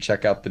 Figured we'd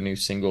check out the new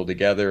single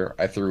together.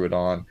 I threw it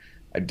on.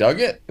 I dug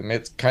it. I mean,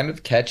 it's kind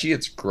of catchy.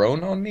 It's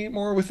grown on me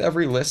more with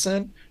every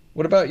listen.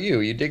 What about you?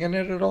 You digging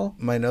it at all?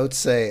 My notes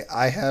say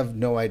I have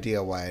no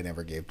idea why I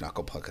never gave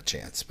Knuckle Puck a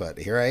chance, but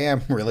here I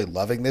am, really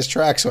loving this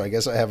track. So I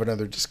guess I have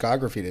another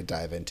discography to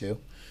dive into.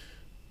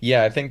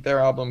 Yeah, I think their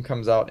album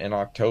comes out in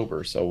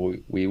October, so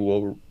we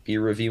will be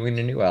reviewing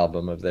a new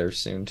album of theirs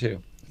soon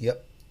too.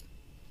 Yep.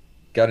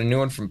 Got a new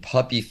one from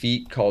Puppy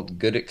Feet called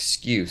Good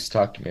Excuse.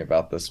 Talk to me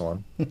about this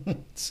one.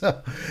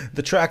 So,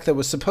 the track that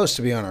was supposed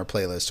to be on our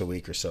playlist a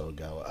week or so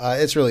ago,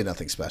 it's really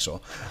nothing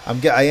special.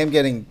 I am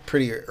getting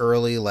pretty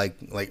early, I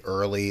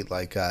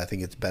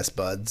think it's Best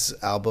Buds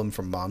album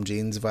from Mom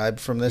Jeans vibe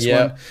from this one.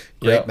 Yeah,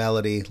 Great yeah.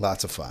 melody,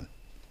 lots of fun.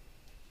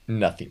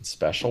 Nothing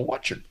special.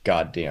 Watch your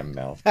goddamn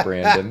mouth,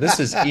 Brandon. This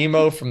is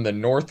emo from the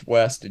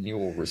Northwest, and you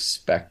will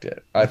respect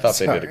it. I thought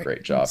they did a Sorry,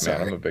 great job, man.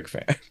 I'm sorry. a big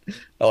fan.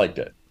 I liked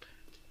it.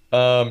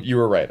 You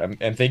were right.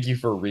 And thank you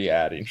for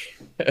re-adding.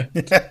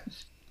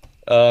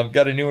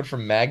 Got a new one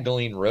from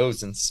Magdalene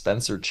Rose and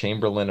Spencer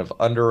Chamberlain of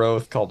Under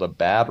Oath called A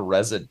Bad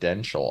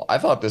Residential. I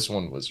thought this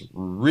one was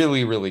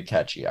really, really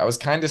catchy. I was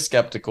kind of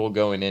skeptical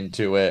going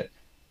into it,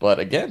 but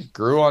again,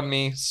 grew on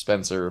me.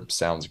 Spencer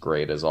sounds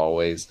great as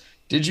always.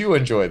 Did you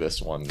enjoy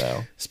this one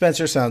though?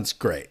 Spencer sounds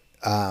great.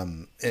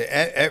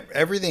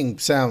 Everything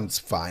sounds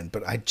fine,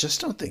 but I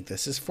just don't think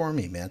this is for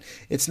me, man.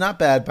 It's not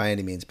bad by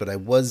any means, but I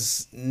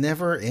was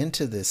never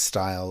into this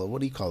style.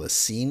 What do you call this?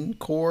 Scene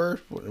core?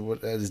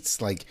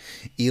 It's like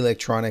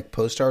electronic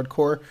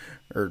post-hardcore.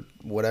 or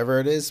whatever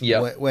it is.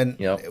 Yep. When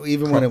Yep.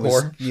 even when it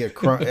was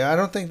Crunkcore. I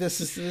don't think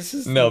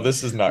No,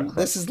 this is not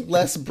this is Crunkcore.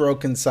 less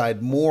Broken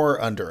Side,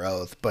 more Under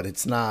Oath, but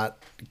it's not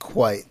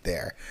quite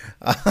there.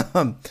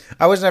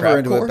 I was never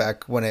into it Crapcore?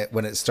 back when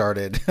it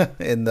started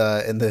in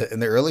the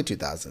early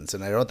 2000s,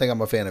 and I don't think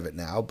I'm a fan of it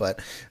now. But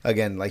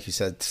again, like you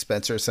said,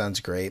 Spencer sounds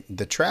great.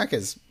 The track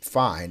is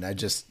fine. I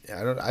just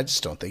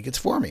don't think it's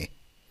for me.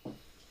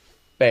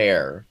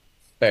 Fair.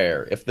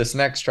 Fair. If this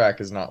next track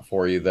is not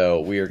for you,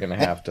 though, we are going to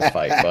have to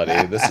fight,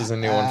 buddy. This is a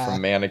new one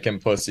from Mannequin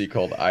Pussy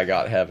called I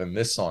Got Heaven.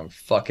 This song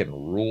fucking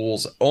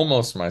rules.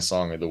 Almost my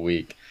song of the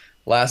week.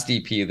 Last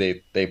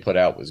EP they put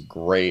out was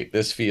great.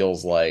 This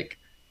feels like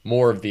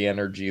more of the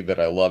energy that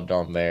I loved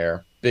on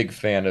there. Big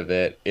fan of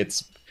it.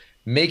 It's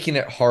making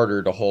it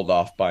harder to hold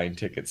off buying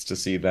tickets to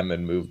see them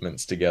in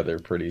movements together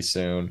pretty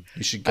soon.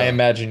 You should I go.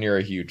 imagine you're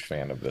a huge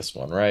fan of this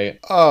one, right?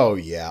 Oh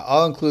yeah,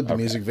 I'll include the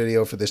Okay. music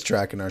video for this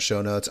track in our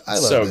show notes. I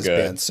love So this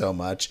band good. so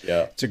much.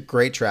 Yeah. It's a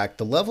great track.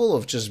 The level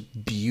of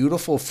just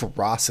beautiful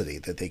ferocity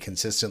that they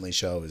consistently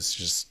show is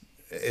just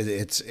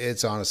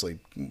it's honestly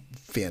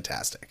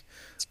fantastic.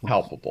 It's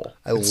palpable.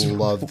 I It's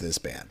love this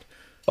band.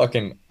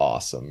 fucking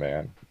awesome,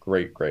 man.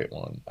 Great, great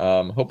one.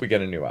 Hope we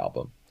get a new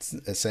album. It's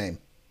the same.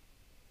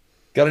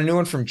 Got a new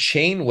one from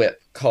Chain Whip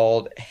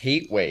called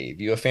Hate Wave.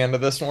 You a fan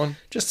of this one?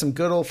 Just some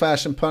good old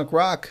fashioned punk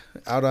rock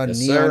out on Yes,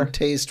 Neon sir.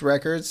 Taste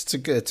Records.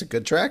 It's a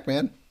good track,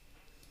 man.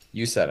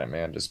 You said it,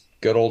 man. Just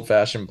good old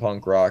fashioned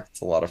punk rock.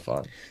 It's a lot of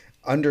fun.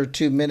 Under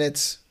 2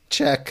 minutes,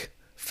 check.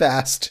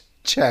 Fast,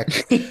 check.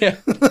 Yeah.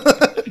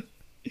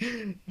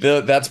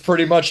 That's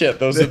pretty much it.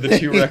 Those are the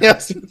two Yeah.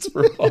 requisites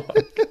for punk.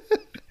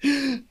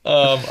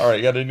 All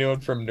right, got a new one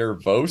from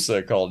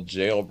Nervosa called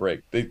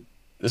Jailbreak.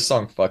 This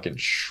song fucking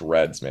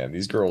shreds, man.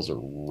 These girls are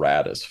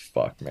rad as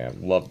fuck, man.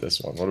 Love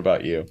this one. What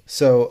about you?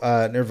 So,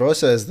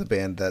 Nervosa is the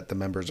band that the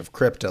members of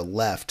Crypta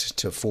left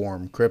to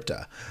form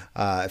Crypta.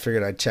 I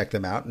figured I'd check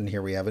them out, and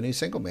here we have a new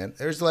single, man.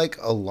 There's like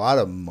a lot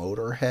of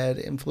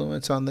Motorhead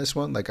influence on this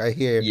one. Like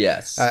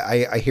Yes.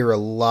 I hear a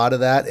lot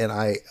of that, and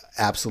I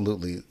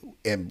absolutely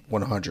am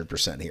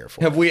 100% here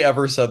for Have it. we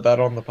ever said that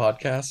on the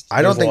podcast?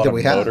 I don't There's a think lot that of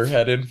we have.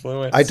 Motorhead I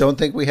influence. don't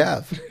think we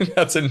have.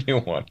 That's a new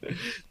one.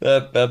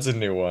 That's a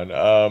new one.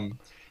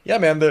 Yeah,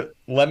 man, the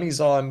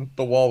Lemmy's on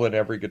the wall in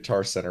every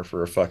Guitar Center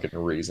for a fucking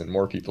reason.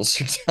 More people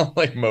should sound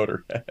like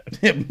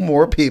Motorhead.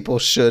 More people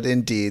should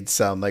indeed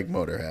sound like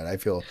Motorhead. I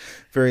feel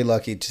very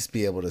lucky to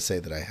be able to say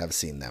that I have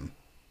seen them.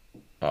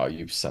 Oh,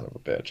 you son of a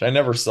bitch. I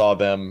never saw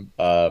them.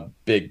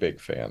 Big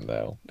fan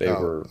though. They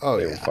were Oh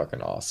they were yeah.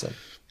 fucking awesome.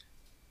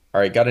 All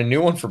right, got a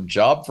new one from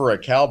Job for a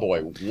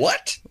Cowboy.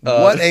 What?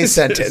 What a This is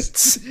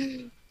sentence.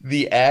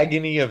 The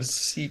Agony of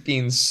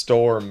Seeping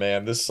Storm,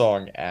 man. This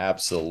song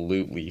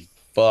absolutely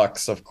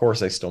fucks. Of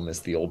course, I still miss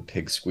the old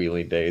pig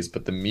squealing days,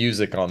 but the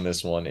music on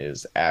this one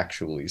is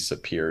actually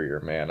superior,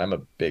 man. I'm a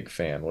big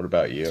fan. What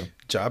about you?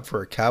 Job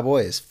for a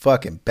Cowboy is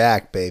fucking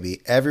back, baby.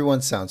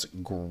 Everyone sounds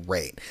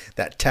great.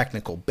 That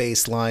technical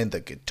bass line, the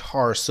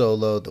guitar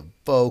solo, the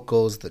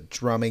vocals, the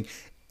drumming. Yep.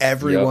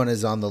 Everyone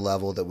is on the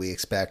level that we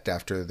expect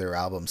after their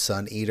album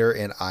Sun Eater,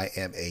 and I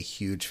am a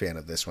huge fan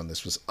of this one.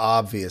 This was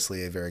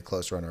obviously a very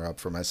close runner up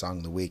for my song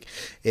of the week.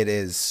 It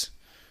is.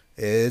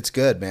 It's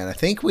good, man. I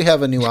think we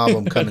have a new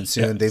album coming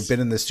soon. They've Yes. been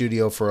in the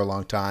studio for a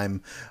long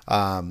time.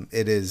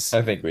 It is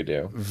I think we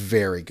do.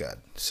 very good.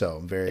 So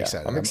I'm very Yeah,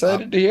 excited. I'm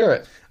excited to hear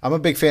it. I'm a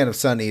big fan of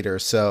Sun Eater,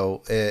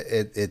 so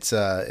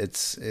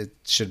it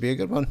should be a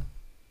good one.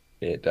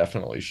 It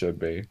definitely should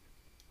be.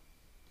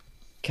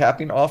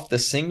 Capping off the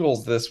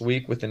singles this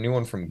week with a new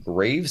one from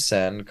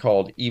Gravesend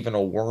called Even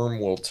a Worm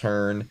Will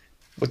Turn.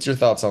 What's your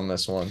thoughts on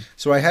this one?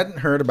 So I hadn't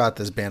heard about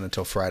this band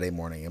until Friday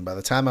morning, and by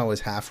the time I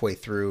was halfway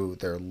through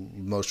their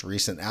most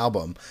recent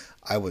album,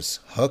 I was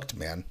hooked,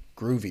 man.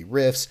 Groovy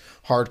riffs,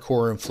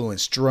 hardcore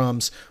influenced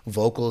drums,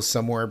 vocals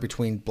somewhere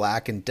between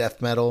black and death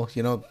metal,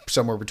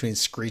 somewhere between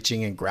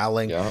screeching and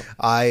growling. Yeah.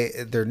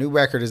 Their new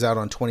record is out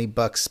on 20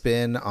 bucks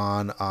spin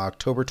on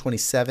October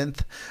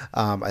 27th.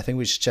 I think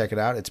we should check it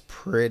out. It's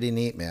pretty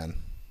neat, man.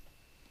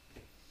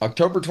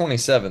 October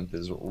 27th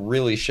is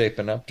really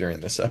shaping up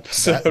during this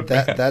episode,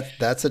 man.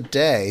 That's a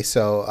day,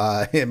 so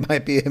it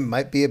might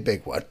be a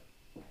big one.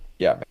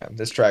 Yeah, man.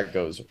 This track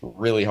goes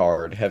really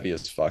hard, heavy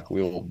as fuck.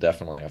 We will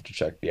definitely have to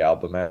check the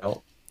album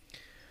out.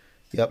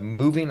 Yep.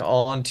 Moving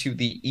on to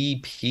the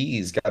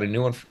EPs, got a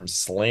new one from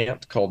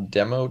Slant called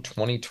Demo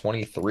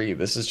 2023.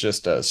 This is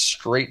just a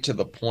straight to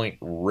the point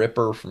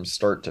ripper from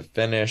start to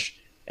finish.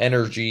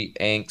 Energy,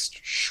 angst,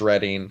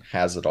 shredding,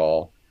 has it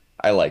all.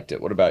 I liked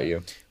it. What about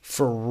you?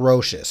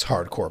 Ferocious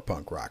hardcore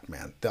punk rock,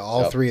 man.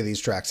 All Yep. three of these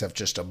tracks have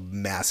just a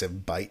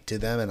massive bite to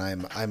them, and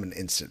I'm an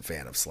instant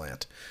fan of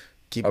Slant.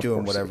 Keep Of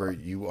doing course you whatever are.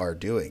 you are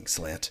doing,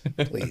 Slant,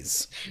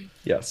 please.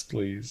 Yes,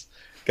 please.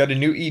 Got a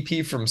new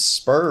EP from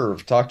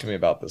Spurv. Talk to me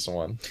about this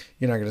one.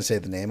 You're not going to say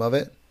the name of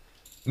it?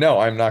 No,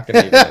 I'm not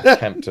going to even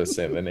attempt to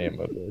say the name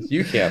of this.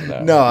 You can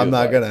though, No, if I'm you'd not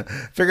like. gonna.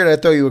 Figured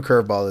I'd throw you a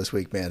curveball this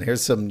week, man.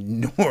 Here's some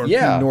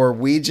Yeah,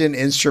 Norwegian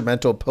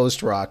instrumental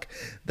post rock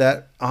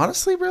that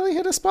honestly really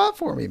hit a spot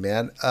for me,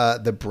 man.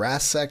 The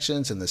brass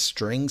sections and the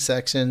string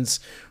sections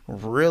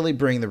really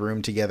bring the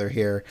room together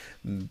here.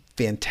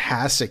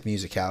 Fantastic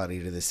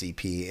musicality to this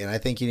EP, and I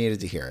think you needed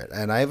to hear it.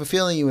 And I have a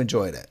feeling you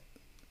enjoyed it.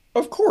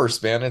 of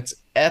course, man. It's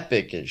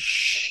epic as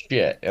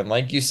shit. And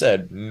like you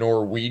said,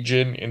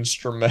 Norwegian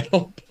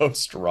instrumental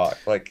post rock.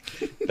 Like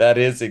that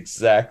is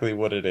exactly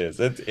what it is.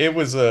 It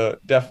was a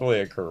definitely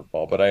a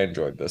curveball, but I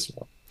enjoyed this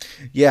one.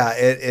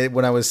 Yeah,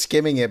 when I was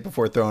skimming it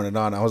before throwing it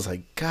on, I was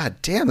like, God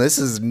damn, this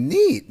is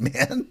neat,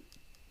 man.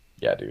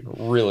 Yeah, dude,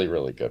 really,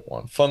 really good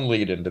one. Fun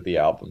lead into the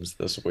albums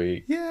this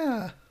week,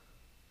 Yeah.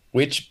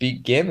 which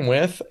begin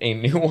with a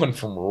new one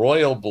from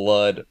Royal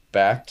Blood,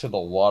 Back to the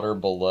Water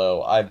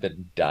Below. I've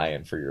been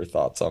dying for your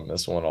thoughts on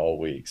this one all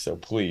week, so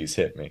please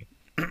hit me.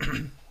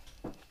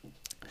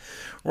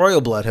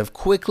 Royal Blood have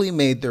quickly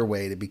made their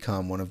way to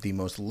become one of the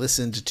most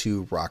listened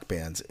to rock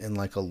bands in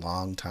like a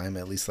long time,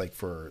 at least like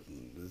for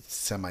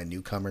semi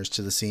newcomers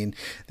to the scene.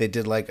 They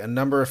did like a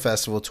number of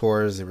festival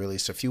tours. They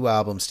released a few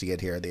albums to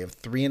get here. They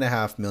have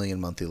 3.5 million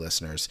monthly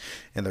listeners,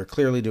 and they're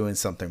clearly doing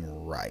something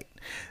right.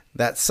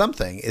 That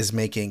something is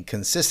making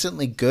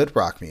consistently good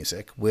rock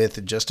music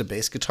with just a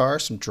bass guitar,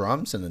 some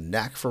drums, and a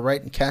knack for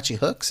writing catchy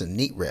hooks and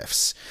neat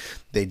riffs.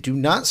 They do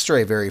not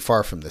stray very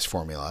far from this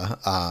formula.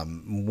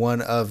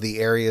 One of the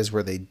areas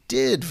where they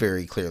did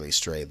very clearly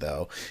stray,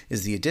 though,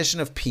 is the addition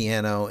of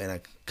piano and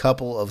a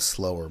couple of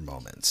slower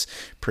moments.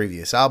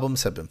 Previous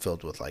albums have been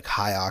filled with like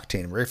high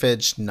octane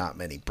riffage, not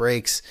many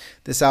breaks.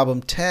 This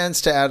album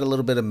tends to add a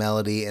little bit of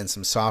melody and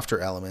some softer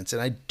elements,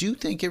 and I do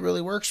think it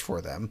really works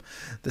for them.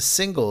 The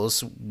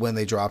singles, when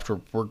they dropped,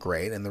 were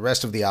great, and the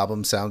rest of the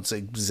album sounds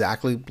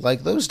exactly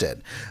like those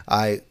did.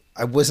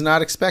 I was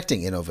not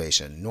expecting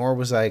innovation, nor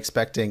was I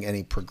expecting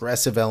any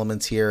progressive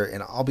elements here.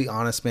 And I'll be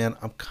honest, man,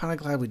 I'm kind of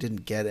glad we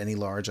didn't get any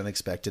large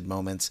unexpected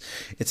moments.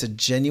 It's a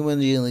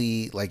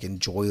genuinely like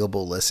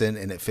enjoyable listen,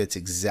 and it fits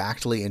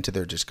exactly into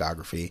their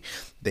discography.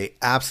 They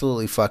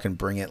absolutely fucking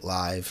bring it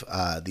live.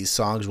 These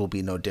songs will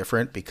be no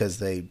different because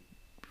they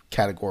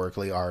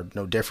categorically are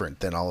no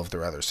different than all of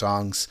their other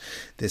songs.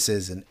 This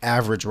is an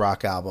average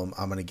rock album.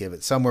 I'm going to give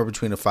it somewhere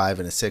between a 5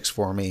 and a 6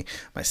 for me.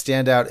 My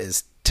standout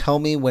is Tell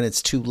Me When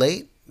It's Too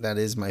Late. That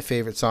is my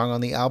favorite song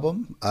on the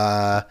album.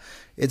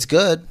 It's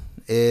good.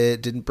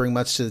 It didn't bring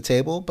much to the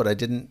table, but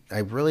I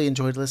really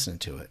enjoyed listening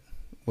to it.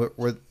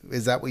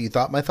 Is that what you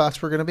thought my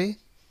thoughts were going to be?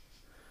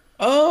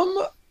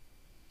 Um,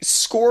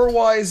 Score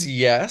wise,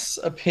 yes.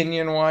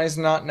 Opinion wise,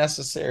 not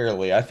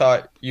necessarily. I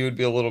thought you would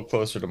be a little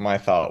closer to my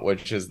thought,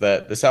 which is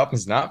that this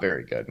album's not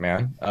very good,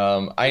 man.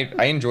 I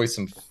enjoy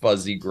some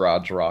fuzzy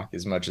garage rock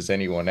as much as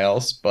anyone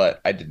else,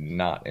 but I did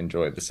not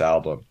enjoy this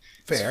album.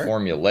 It's Fair.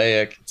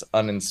 formulaic, it's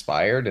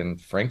uninspired,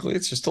 and frankly,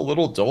 it's just a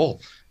little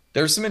dull.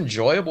 There's some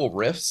enjoyable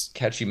riffs,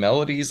 catchy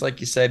melodies, like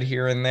you said,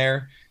 here and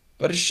there,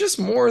 but it's just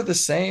more of the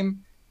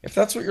same. If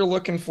that's what you're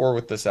looking for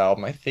with this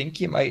album, I think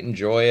you might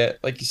enjoy it.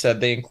 Like you said,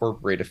 they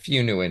incorporate a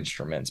few new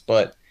instruments,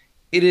 but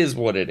it is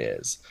what it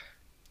is.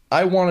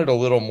 I wanted a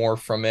little more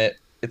from it.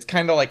 It's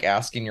kind of like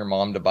asking your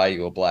mom to buy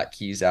you a Black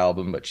Keys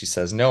album, but she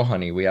says, "No,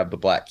 honey, we have the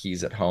Black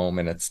Keys at home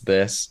and it's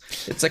this."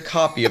 It's a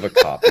copy of a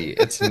copy.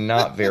 It's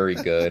not very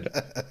good.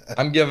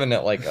 I'm giving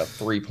it like a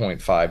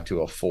 3.5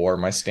 to a 4.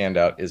 My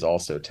standout is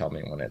also Tell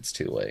Me When It's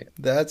Too Late.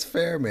 That's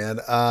fair, man.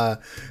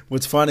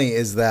 What's funny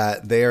is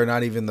that they are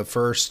not even the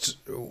first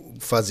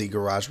fuzzy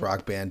garage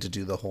rock band to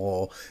do the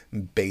whole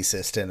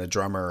bassist and a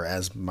drummer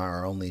as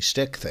my only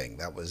shtick thing.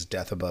 That was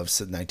Death Above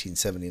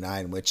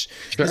 1979, which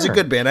is a Sure.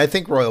 good band. I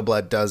think Royal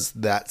Blood does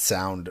that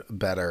sound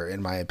better,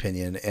 in my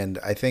opinion, and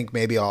I think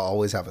maybe I'll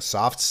always have a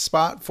soft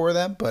spot for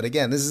them. But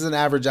again, this is an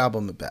average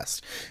album at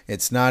best.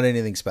 It's not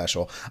anything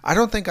special. I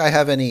don't think I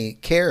have any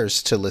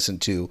cares to listen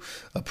to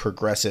a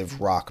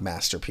progressive rock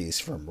masterpiece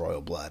from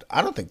Royal Blood.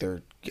 I don't think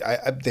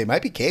they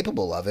might be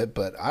capable of it,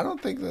 but I don't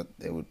think that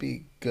it would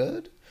be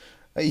good.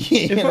 You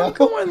If I'm know?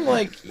 going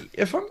like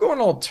if I'm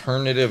going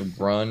alternative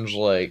grunge,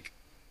 like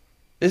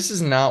this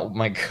is not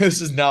my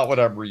this is not what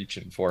I'm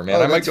reaching for, man. Oh,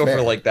 I might that's go for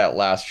fair. like that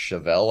last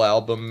Chevelle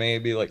album,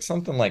 maybe, like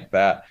something like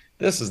that.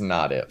 This is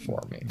not it for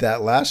me.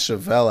 That last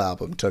Chevelle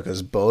album took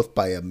us both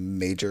by a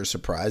major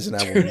surprise, and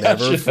I will Dude, that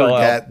never Chevelle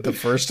forget the album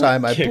first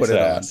time I put kicks it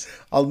on. ass.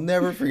 I'll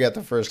never forget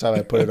the first time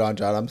I put it on,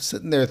 John. I'm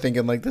sitting there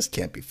thinking, like, this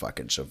can't be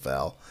fucking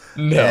Chevelle.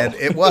 And No.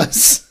 it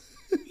was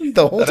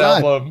the whole That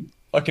time. album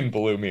fucking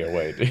blew me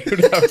away,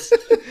 dude.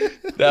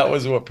 That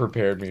was what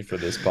prepared me for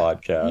this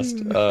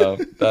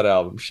podcast. That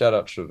album. Shout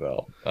out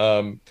Chevelle.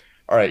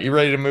 All right, you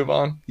ready to move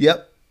on?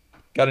 Yep.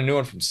 Got a new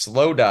one from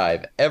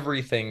Slowdive.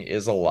 Everything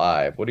is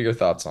alive. What are your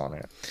thoughts on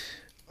it?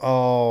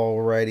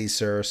 Alrighty,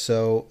 sir.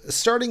 So,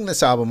 starting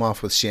this album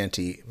off with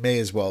Shanty may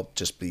as well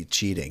just be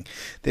cheating.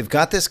 They've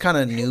got this kind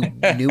of new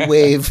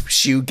wave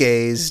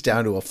shoegaze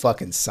down to a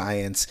fucking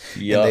science,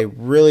 and they Yup.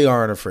 really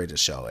aren't afraid to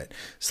show it.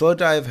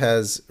 Slowdive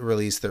has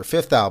released their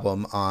fifth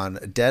album on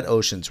Dead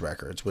Oceans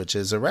Records, which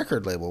is a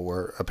record label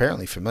we're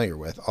apparently familiar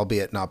with,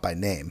 albeit not by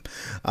name.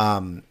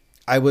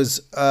 I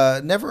was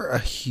never a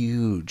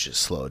huge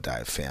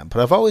Slowdive fan,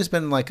 but I've always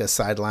been like a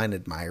sideline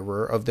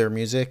admirer of their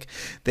music.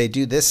 They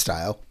do this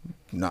style,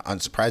 not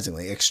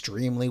unsurprisingly,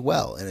 extremely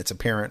well, and it's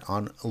apparent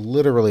on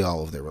literally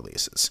all of their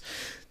releases.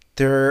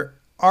 There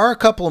are a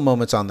couple of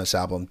moments on this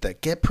album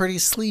that get pretty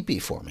sleepy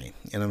for me,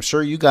 and I'm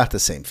sure you got the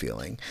same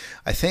feeling.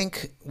 I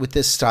think with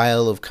this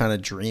style of kind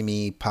of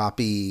dreamy,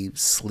 poppy,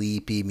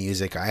 sleepy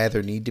music, I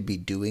either need to be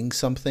doing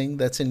something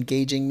that's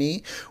engaging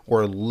me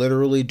or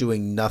literally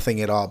doing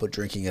nothing at all but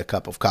drinking a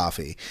cup of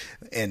coffee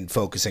and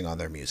focusing on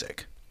their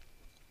music.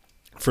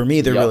 For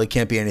me, there really Yup.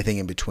 can't be anything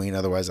in between.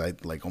 Otherwise, I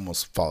like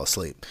almost fall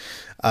asleep.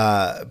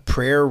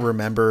 Prayer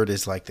Remembered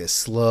is like this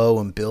slow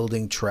and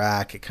building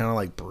track. It kind of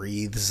like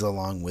breathes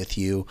along with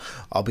you,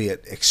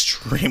 albeit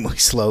extremely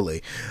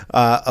slowly.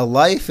 A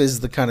Life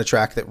is the kind of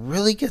track that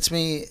really gets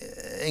me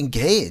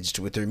engaged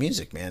with their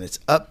music, man. It's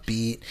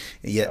upbeat,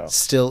 yet Yeah.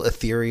 still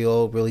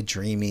ethereal, really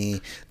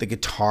dreamy. The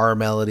guitar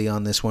melody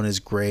on this one is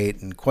great,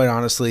 and quite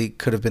honestly,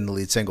 could have been the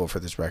lead single for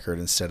this record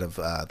instead of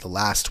the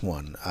last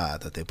one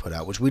that they put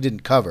out, which we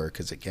didn't cover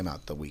because it came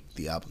out the week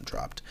the album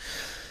dropped.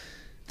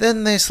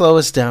 Then they slow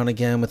us down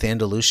again with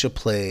Andalusia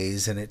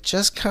Plays, and it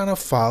just kind of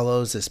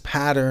follows this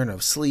pattern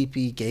of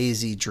sleepy,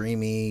 gazy,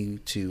 dreamy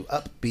to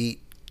upbeat,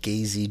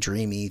 gazy,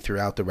 dreamy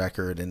throughout the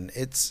record. And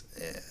it's,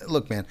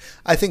 look, man,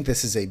 I think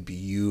this is a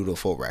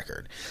beautiful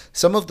record.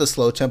 Some of the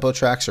slow tempo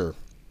tracks are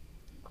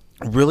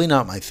really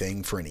not my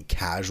thing for any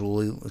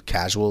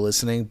casual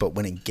listening, but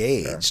when Sure.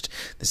 engaged,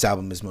 this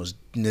album is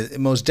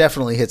most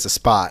definitely hits a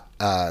spot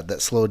that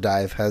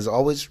Slowdive has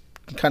always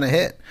kind of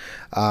hit.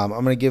 I'm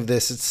going to give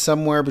this, it's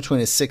somewhere between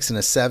a 6 and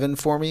a 7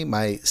 for me.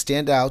 My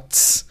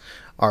standouts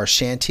are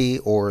Shanty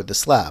or The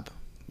Slab,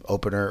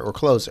 opener or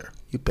closer.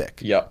 You pick.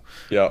 Yep.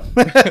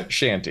 Yep.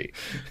 Shanty.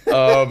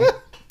 Um,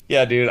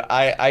 yeah, dude,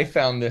 I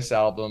found this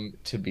album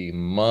to be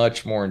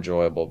much more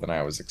enjoyable than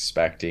I was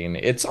expecting.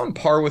 It's on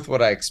par with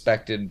what I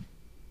expected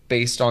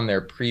based on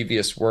their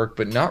previous work,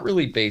 but not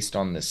really based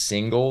on the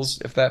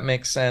singles, if that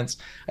makes sense.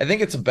 I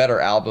think it's a better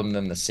album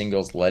than the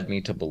singles led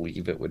me to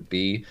believe it would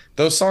be.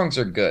 Those songs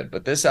are good,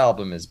 but this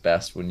album is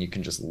best when you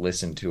can just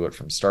listen to it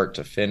from start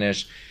to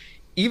finish.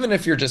 Even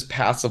if you're just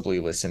passively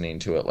listening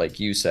to it, like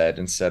you said,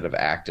 instead of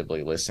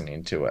actively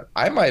listening to it,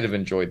 I might have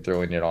enjoyed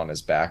throwing it on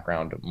as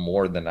background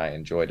more than I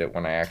enjoyed it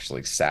when I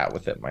actually sat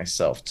with it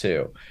myself,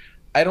 too.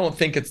 I don't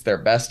think it's their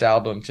best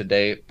album to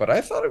date, but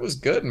I thought it was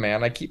good,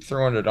 man. I keep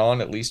throwing it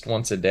on at least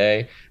once a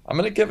day. I'm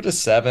gonna give it a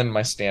 7.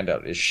 My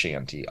standout is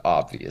Shanty,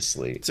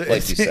 obviously. So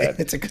Like you said,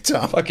 it's a good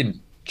song. fucking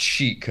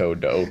cheat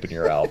code to open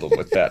your album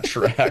with that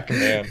track,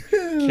 man.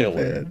 Oh, Killer.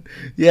 man.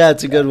 Yeah,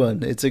 it's a Yeah, good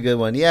one. It's a good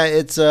one. Yeah,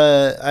 it's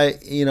I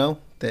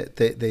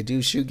they do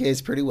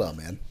shoegaze pretty well,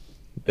 man.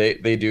 they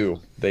do.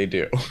 They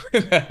do.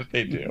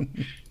 They do.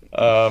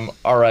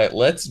 All right,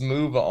 let's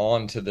move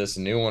on to this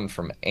new one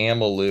from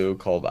Amalou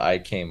called I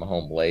Came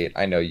Home Late.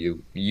 I know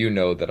you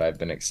know that I've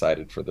been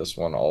excited for this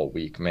one all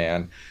week,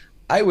 man.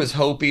 I was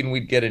hoping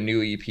we'd get a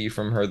new EP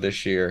from her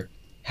this year.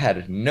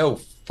 Had no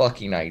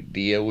fucking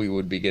idea we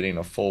would be getting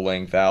a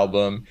full-length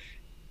album.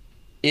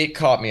 It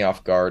caught me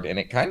off guard and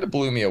it kind of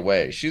blew me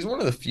away. She's one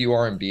of the few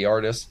R&B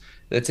artists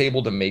that's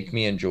able to make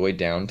me enjoy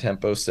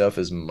down-tempo stuff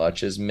as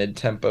much as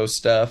mid-tempo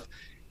stuff.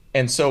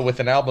 And so, with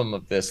an album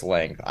of this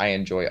length, I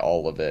enjoy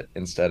all of it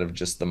instead of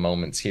just the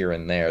moments here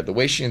and there. The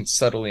way she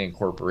subtly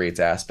incorporates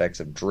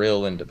aspects of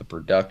drill into the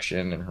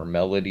production and her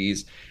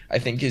melodies, I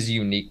think is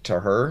unique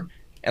to her.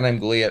 And I'm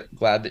glad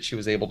that she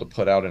was able to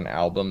put out an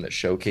album that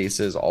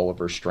showcases all of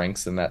her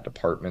strengths in that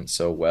department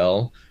so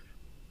well.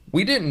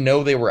 We didn't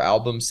know they were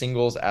album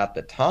singles at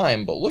the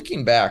time, but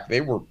looking back,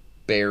 they were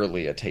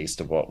barely a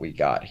taste of what we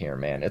got here,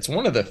 man. It's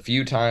one of the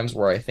few times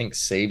where I think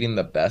saving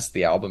the best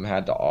the album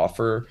had to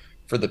offer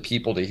for the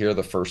people to hear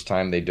the first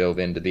time they dove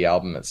into the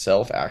album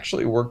itself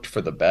actually worked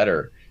for the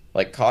better.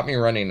 Like Caught Me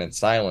Running in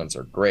Silence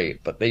are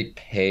great, but they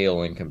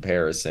pale in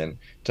comparison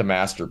to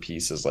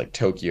masterpieces like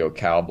Tokyo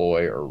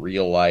Cowboy or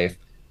Real Life,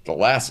 the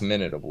last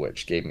minute of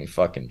which gave me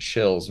fucking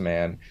chills,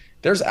 man.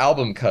 There's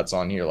album cuts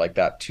on here like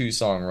that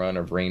two-song run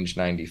of Range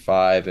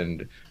 95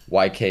 and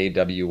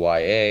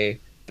YKWYA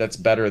that's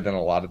better than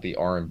a lot of the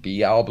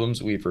R&B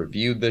albums we've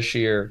reviewed this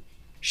year.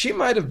 She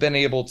might have been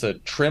able to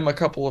trim a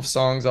couple of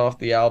songs off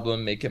the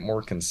album, make it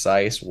more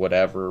concise,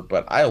 whatever,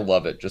 but I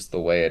love it just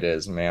the way it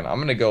is, man. I'm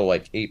gonna go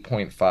like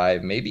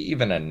 8.5, maybe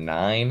even a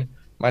 9.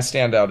 My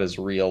standout is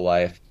Real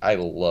Life. I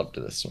loved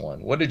this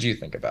one. What did you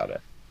think about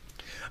it?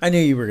 I knew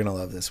you were gonna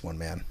love this one,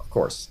 man. Of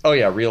course. Oh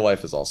yeah, Real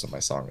Life is also my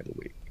song of the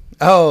week.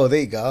 Oh,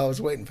 there you go. I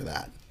was waiting for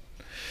that.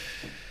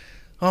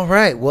 All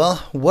right. Well,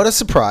 what a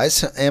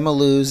surprise.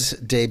 Amalou's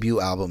debut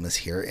album is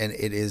here, and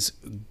it is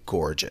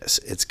gorgeous.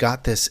 It's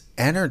got this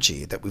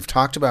energy that we've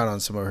talked about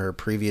on some of her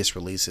previous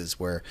releases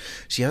where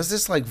she has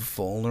this like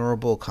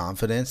vulnerable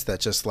confidence that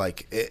just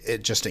like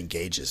it just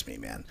engages me,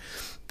 man.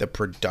 The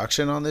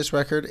production on this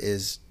record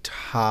is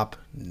top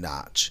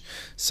notch.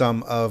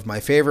 Some of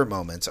my favorite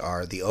moments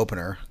are the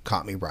opener,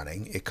 Caught Me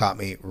Running. It caught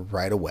me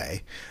right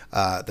away.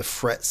 The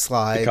fret It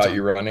slides caught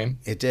you on running.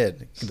 it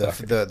did. Sorry.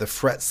 The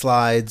fret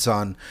slides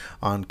on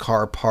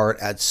Car Part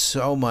add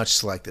so much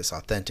to like this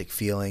authentic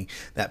feeling.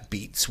 That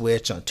beat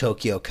switch on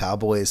Tokyo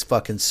Cowboy is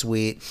fucking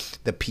sweet.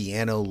 The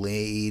piano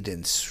lead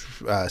and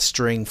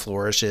string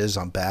flourishes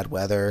on Bad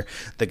Weather.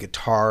 The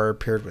guitar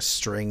paired with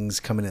strings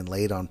coming in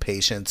late on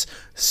Patience.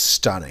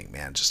 Stunning,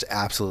 man. Just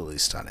absolutely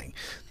stunning.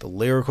 The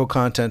lyrical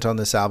content on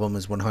this album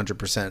is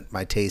 100%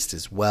 my taste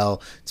as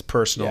well. It's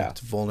personal, Yeah.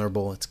 it's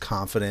vulnerable, it's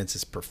confidence,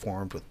 it's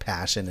performed with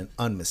passion and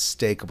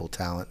unmistakable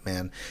talent,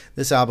 man.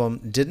 This album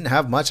didn't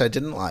have much I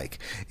didn't like,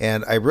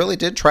 and I really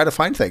did try to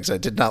find things I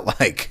did not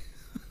like.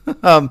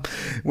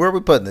 Where are we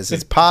putting this?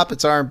 It's pop,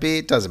 it's R&B,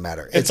 it doesn't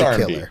matter. It's It's a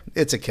R&B. killer.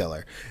 It's a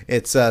killer.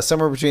 It's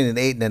somewhere between an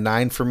 8 and a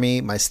 9 for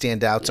me. My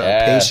standouts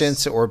are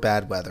Patience Yes. or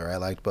Bad Weather. I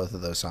liked both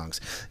of those songs.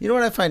 You know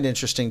what I find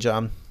interesting,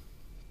 John?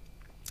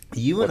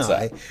 You and What's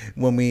I, that?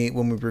 when we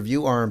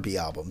review R&B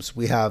albums,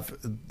 we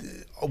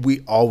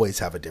always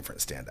have a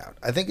different standout.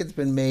 I think it's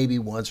been maybe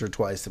once or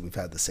twice that we've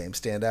had the same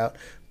standout,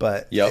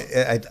 but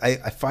Yep. I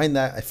find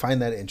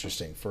that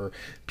interesting for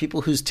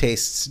people whose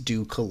tastes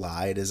do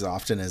collide as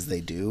often as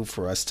they do.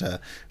 For us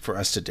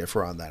to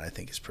differ on that, I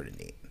think is pretty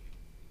neat.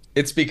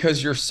 It's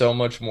because you're so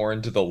much more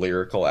into the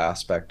lyrical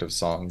aspect of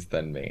songs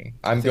than me.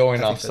 I I'm think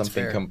going I off think that's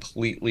something fair.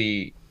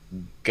 completely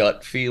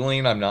gut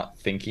feeling. I'm not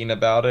thinking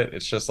about it.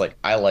 It's just like,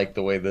 I like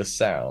the way this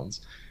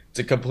sounds. It's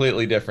a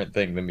completely different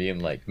thing than being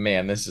like,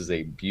 man, this is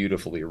a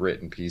beautifully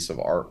written piece of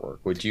artwork,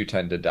 which you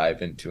tend to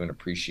dive into and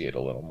appreciate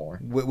a little more.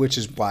 Which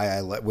is why I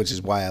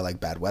like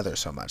Bad Weather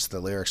so much.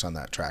 The lyrics on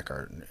that track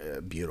are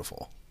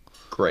beautiful.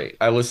 Great.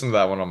 I listened to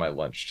that one on my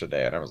lunch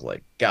today and I was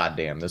like, God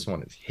damn, this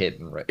one is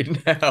hitting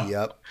right now.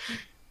 Yep.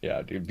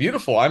 Yeah, dude.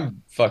 Beautiful.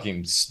 I'm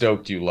fucking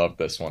stoked you love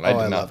this one. I Oh,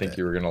 I did not loved think it.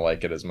 you were gonna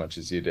like it as much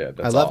as you did.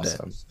 I That's loved it.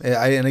 awesome.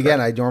 And again,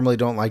 Great. I normally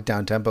don't like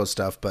down tempo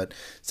stuff, but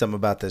something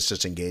about this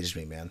just engaged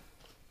me, man.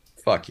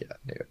 Fuck yeah,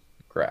 dude.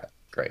 Great.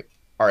 Great.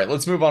 All right,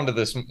 let's move on to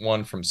this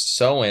one from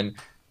Soen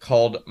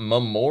called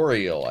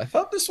Memorial. I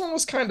thought this one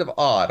was kind of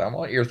odd. I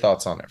want your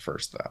thoughts on it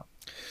first, though.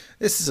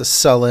 This is a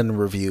sullen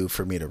review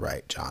for me to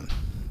write, John.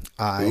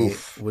 I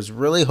Oof. was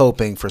really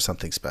hoping for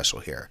something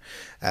special here,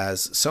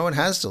 as Soen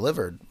has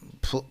delivered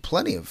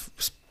plenty of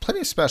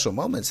special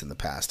moments in the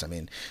past. I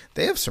mean,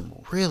 they have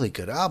some really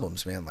good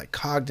albums, man. Like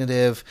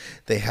Cognitive,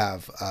 they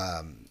have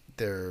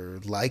they're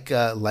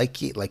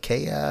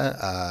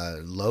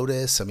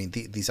Lotus. I mean,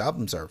 these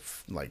albums are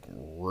like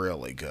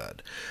really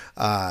good,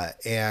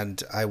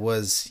 and I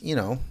was,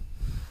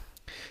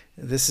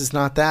 this is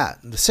not that.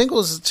 The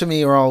singles to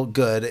me are all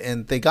good,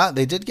 and they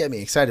did get me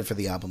excited for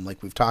the album,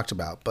 like we've talked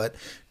about. But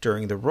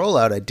during the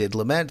rollout, I did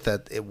lament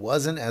that it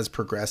wasn't as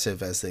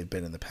progressive as they've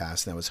been in the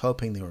past, and I was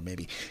hoping they were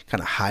maybe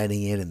kind of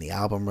hiding it in the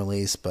album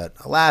release. But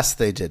alas,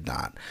 they did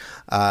not.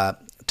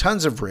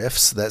 Tons of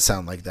riffs that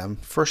sound like them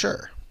for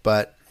sure,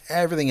 but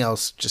everything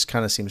else just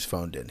kind of seems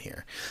phoned in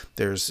here.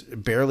 There's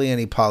barely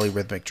any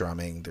polyrhythmic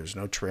drumming. There's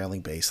no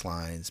trailing bass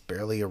lines,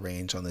 barely a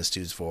range on this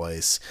dude's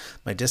voice.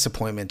 My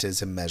disappointment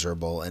is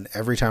immeasurable, and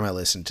every time I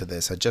listen to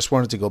this, I just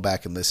wanted to go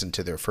back and listen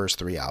to their first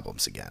three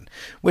albums again,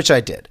 which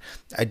I did.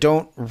 I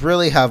don't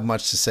really have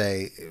much to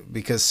say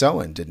because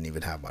Soen didn't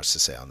even have much to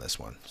say on this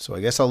one. So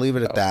I guess I'll leave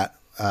it at Oh.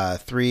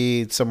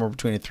 that. Somewhere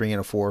between a 3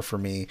 and a 4 for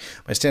me.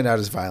 My standout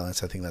is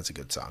Violence. I think that's a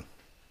good song.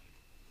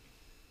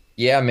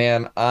 Yeah,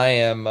 man,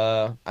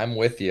 I'm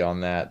with you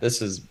on that.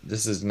 This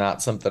is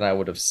not something I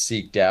would have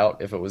seeked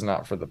out if it was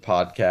not for the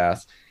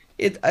podcast.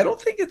 I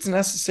don't think it's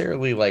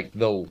necessarily like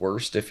the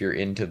worst if you're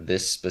into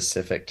this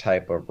specific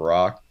type of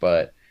rock,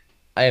 but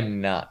I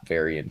am not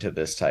very into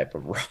this type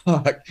of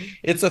rock.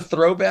 It's a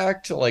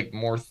throwback to like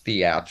more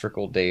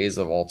theatrical days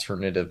of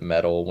alternative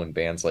metal when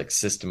bands like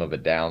System of a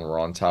Down were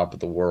on top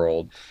of the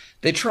world.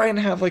 They try and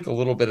have like a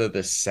little bit of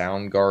this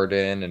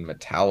Soundgarden and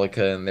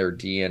Metallica in their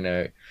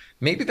DNA.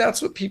 Maybe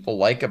that's what people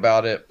like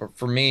about it, but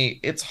for me,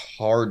 it's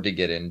hard to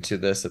get into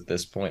this at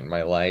this point in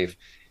my life.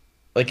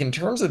 Like in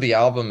terms of the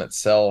album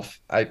itself,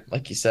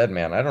 like you said,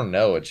 man, I don't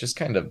know. It's just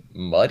kind of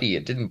muddy.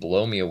 It didn't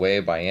blow me away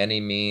by any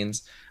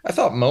means. I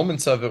thought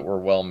moments of it were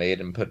well made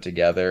and put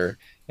together.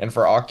 And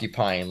for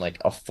occupying like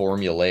a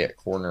formulaic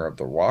corner of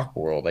the rock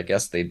world, I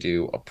guess they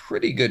do a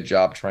pretty good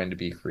job trying to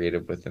be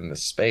creative within the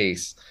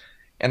space.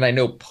 And I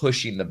know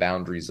pushing the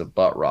boundaries of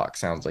butt rock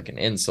sounds like an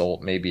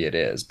insult. Maybe it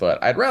is,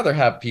 but I'd rather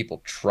have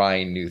people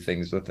trying new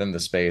things within the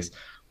space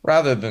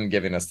rather than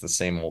giving us the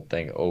same old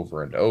thing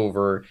over and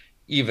over,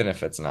 even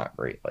if it's not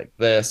great like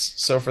this.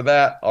 So for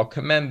that, I'll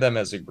commend them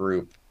as a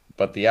group,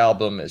 but the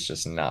album is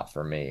just not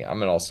for me.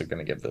 I'm also going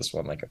to give this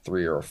one like a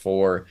 3 or a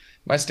 4.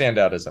 My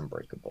standout is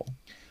Unbreakable.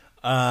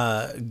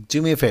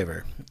 Do me a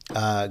favor.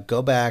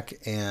 Go back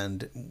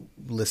and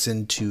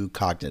listen to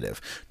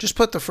Cognitive. Just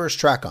put the first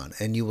track on,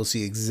 and you will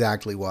see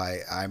exactly why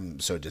I'm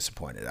so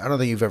disappointed. I don't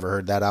think you've ever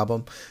heard that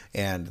album,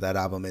 and that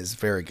album is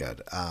very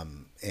good.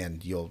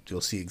 And you'll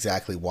see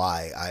exactly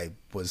why I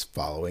was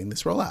following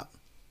this rollout.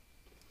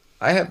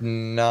 I have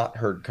not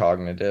heard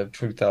Cognitive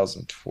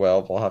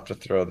 2012. I'll have to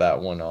throw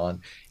that one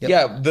on. Yep,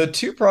 Yeah, the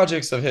two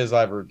projects of his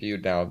I've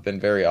reviewed now have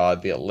been very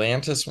odd. The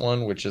Atlantis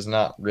one, which is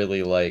not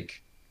really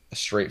like a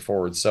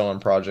straightforward Soen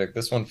project.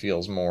 This one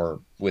feels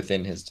more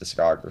within his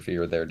discography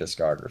or their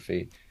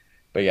discography.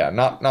 But yeah,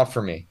 not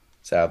for me,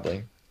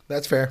 sadly.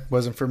 that's fair.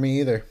 Wasn't for me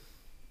either.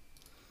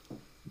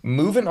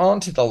 Moving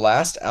on to the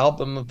last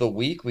album of the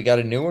week, we got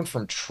a new one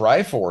from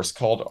Triforce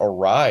called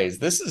Arise.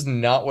 This is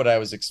not what I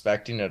was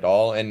expecting at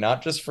all, and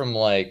not just from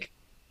like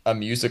a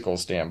musical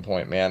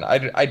standpoint, man.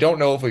 I don't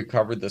know if we've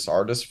covered this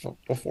artist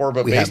before,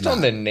 but We have based on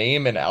not. the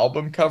name and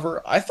album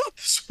cover, I thought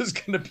this was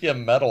going to be a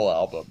metal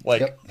album,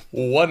 like Yep.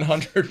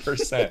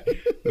 100%.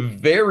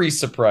 Very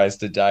surprised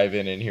to dive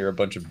in and hear a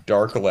bunch of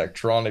dark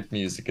electronic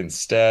music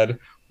instead.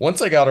 Once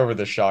I got over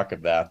the shock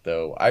of that,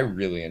 though, I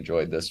really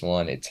enjoyed this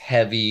one. It's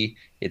heavy.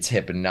 It's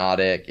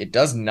hypnotic. It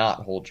does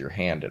not hold your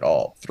hand at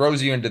all.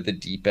 Throws you into the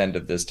deep end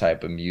of this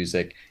type of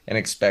music and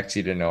expects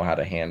you to know how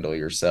to handle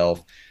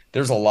yourself.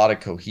 There's a lot of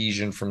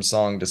cohesion from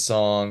song to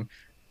song.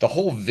 The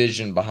whole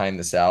vision behind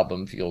this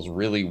album feels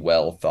really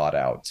well thought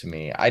out to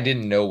me. I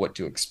didn't know what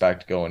to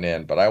expect going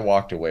in, but I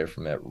walked away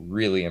from it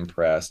really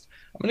impressed.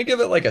 I'm going to give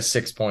it like a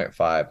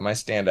 6.5. My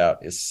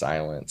standout is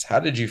Silence. How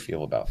did you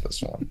feel about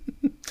this one?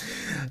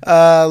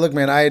 Look,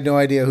 man, I had no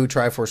idea who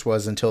Triforce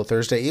was until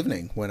Thursday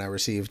evening when I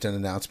received an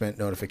announcement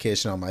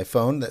notification on my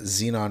phone that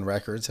Xenon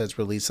Records has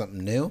released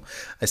something new.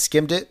 I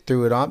skimmed it,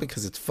 threw it on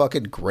because it's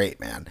fucking great,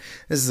 man.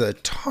 This is a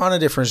ton of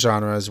different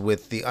genres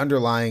with the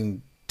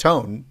underlying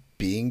tone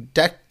being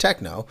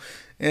techno,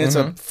 and it's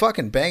a Hmm.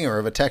 fucking banger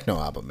of a techno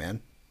album, man.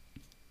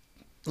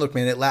 Look,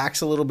 man, it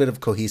lacks a little bit of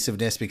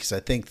cohesiveness because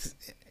I think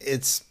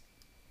it's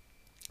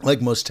like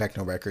most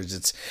techno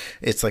records,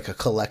 it's like a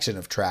collection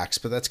of tracks,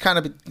 but it's kind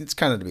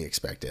of to be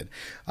expected.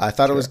 I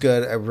thought it was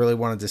Sure. good. I really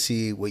wanted to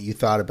see what you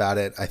thought about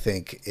it. I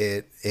think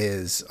it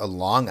is a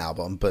long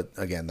album, but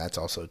again, that's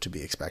also to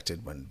be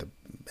expected when the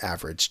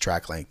average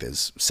track length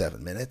is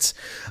 7 minutes.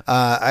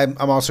 I'm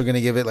also going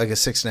to give it like a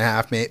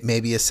 6.5,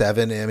 maybe a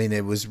 7. I mean,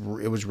 it was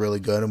really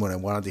good. And when I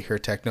wanted to hear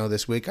techno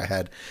this week, I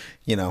had,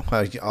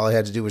 all I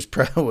had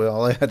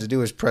to do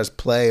was press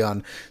play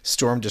on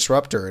Storm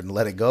Disruptor and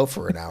let it go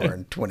for an hour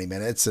and 20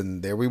 minutes,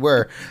 and there we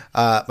were.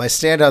 My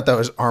standout though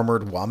is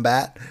Armored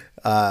Wombat.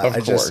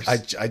 Of course.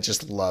 I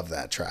just love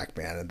that track,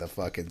 man, and the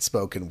fucking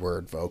spoken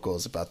word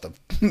vocals about the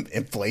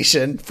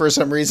inflation for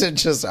some reason.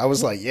 Just I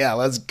was like, yeah,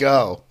 let's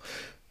go.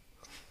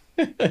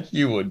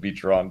 You would be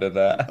drawn to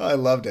that. I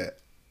loved it.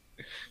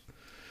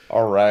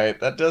 All right,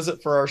 that does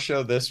it for our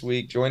show this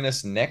week. Join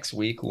us next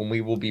week when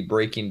we will be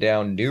breaking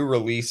down new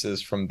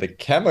releases from the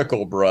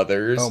Chemical Oh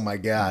Brothers, my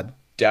god,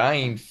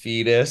 Dying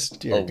Fetus,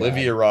 dear God.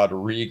 Olivia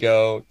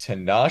Rodrigo,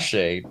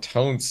 Tinashe,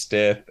 Tone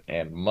Stith,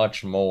 and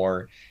much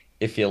more.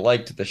 If you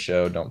liked the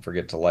show, don't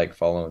forget to like,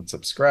 follow, and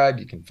subscribe.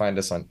 You can find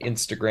us on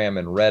Instagram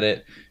and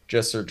Reddit.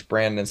 Just search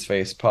Brandon's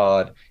Face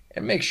Pod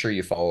and make sure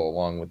you follow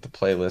along with the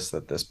playlist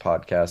that this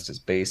podcast is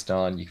based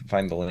on. You can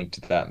find the link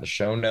to that in the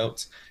show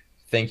notes.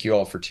 Thank you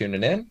all for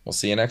tuning in. We'll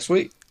see you next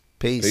week.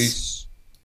 Peace. Peace.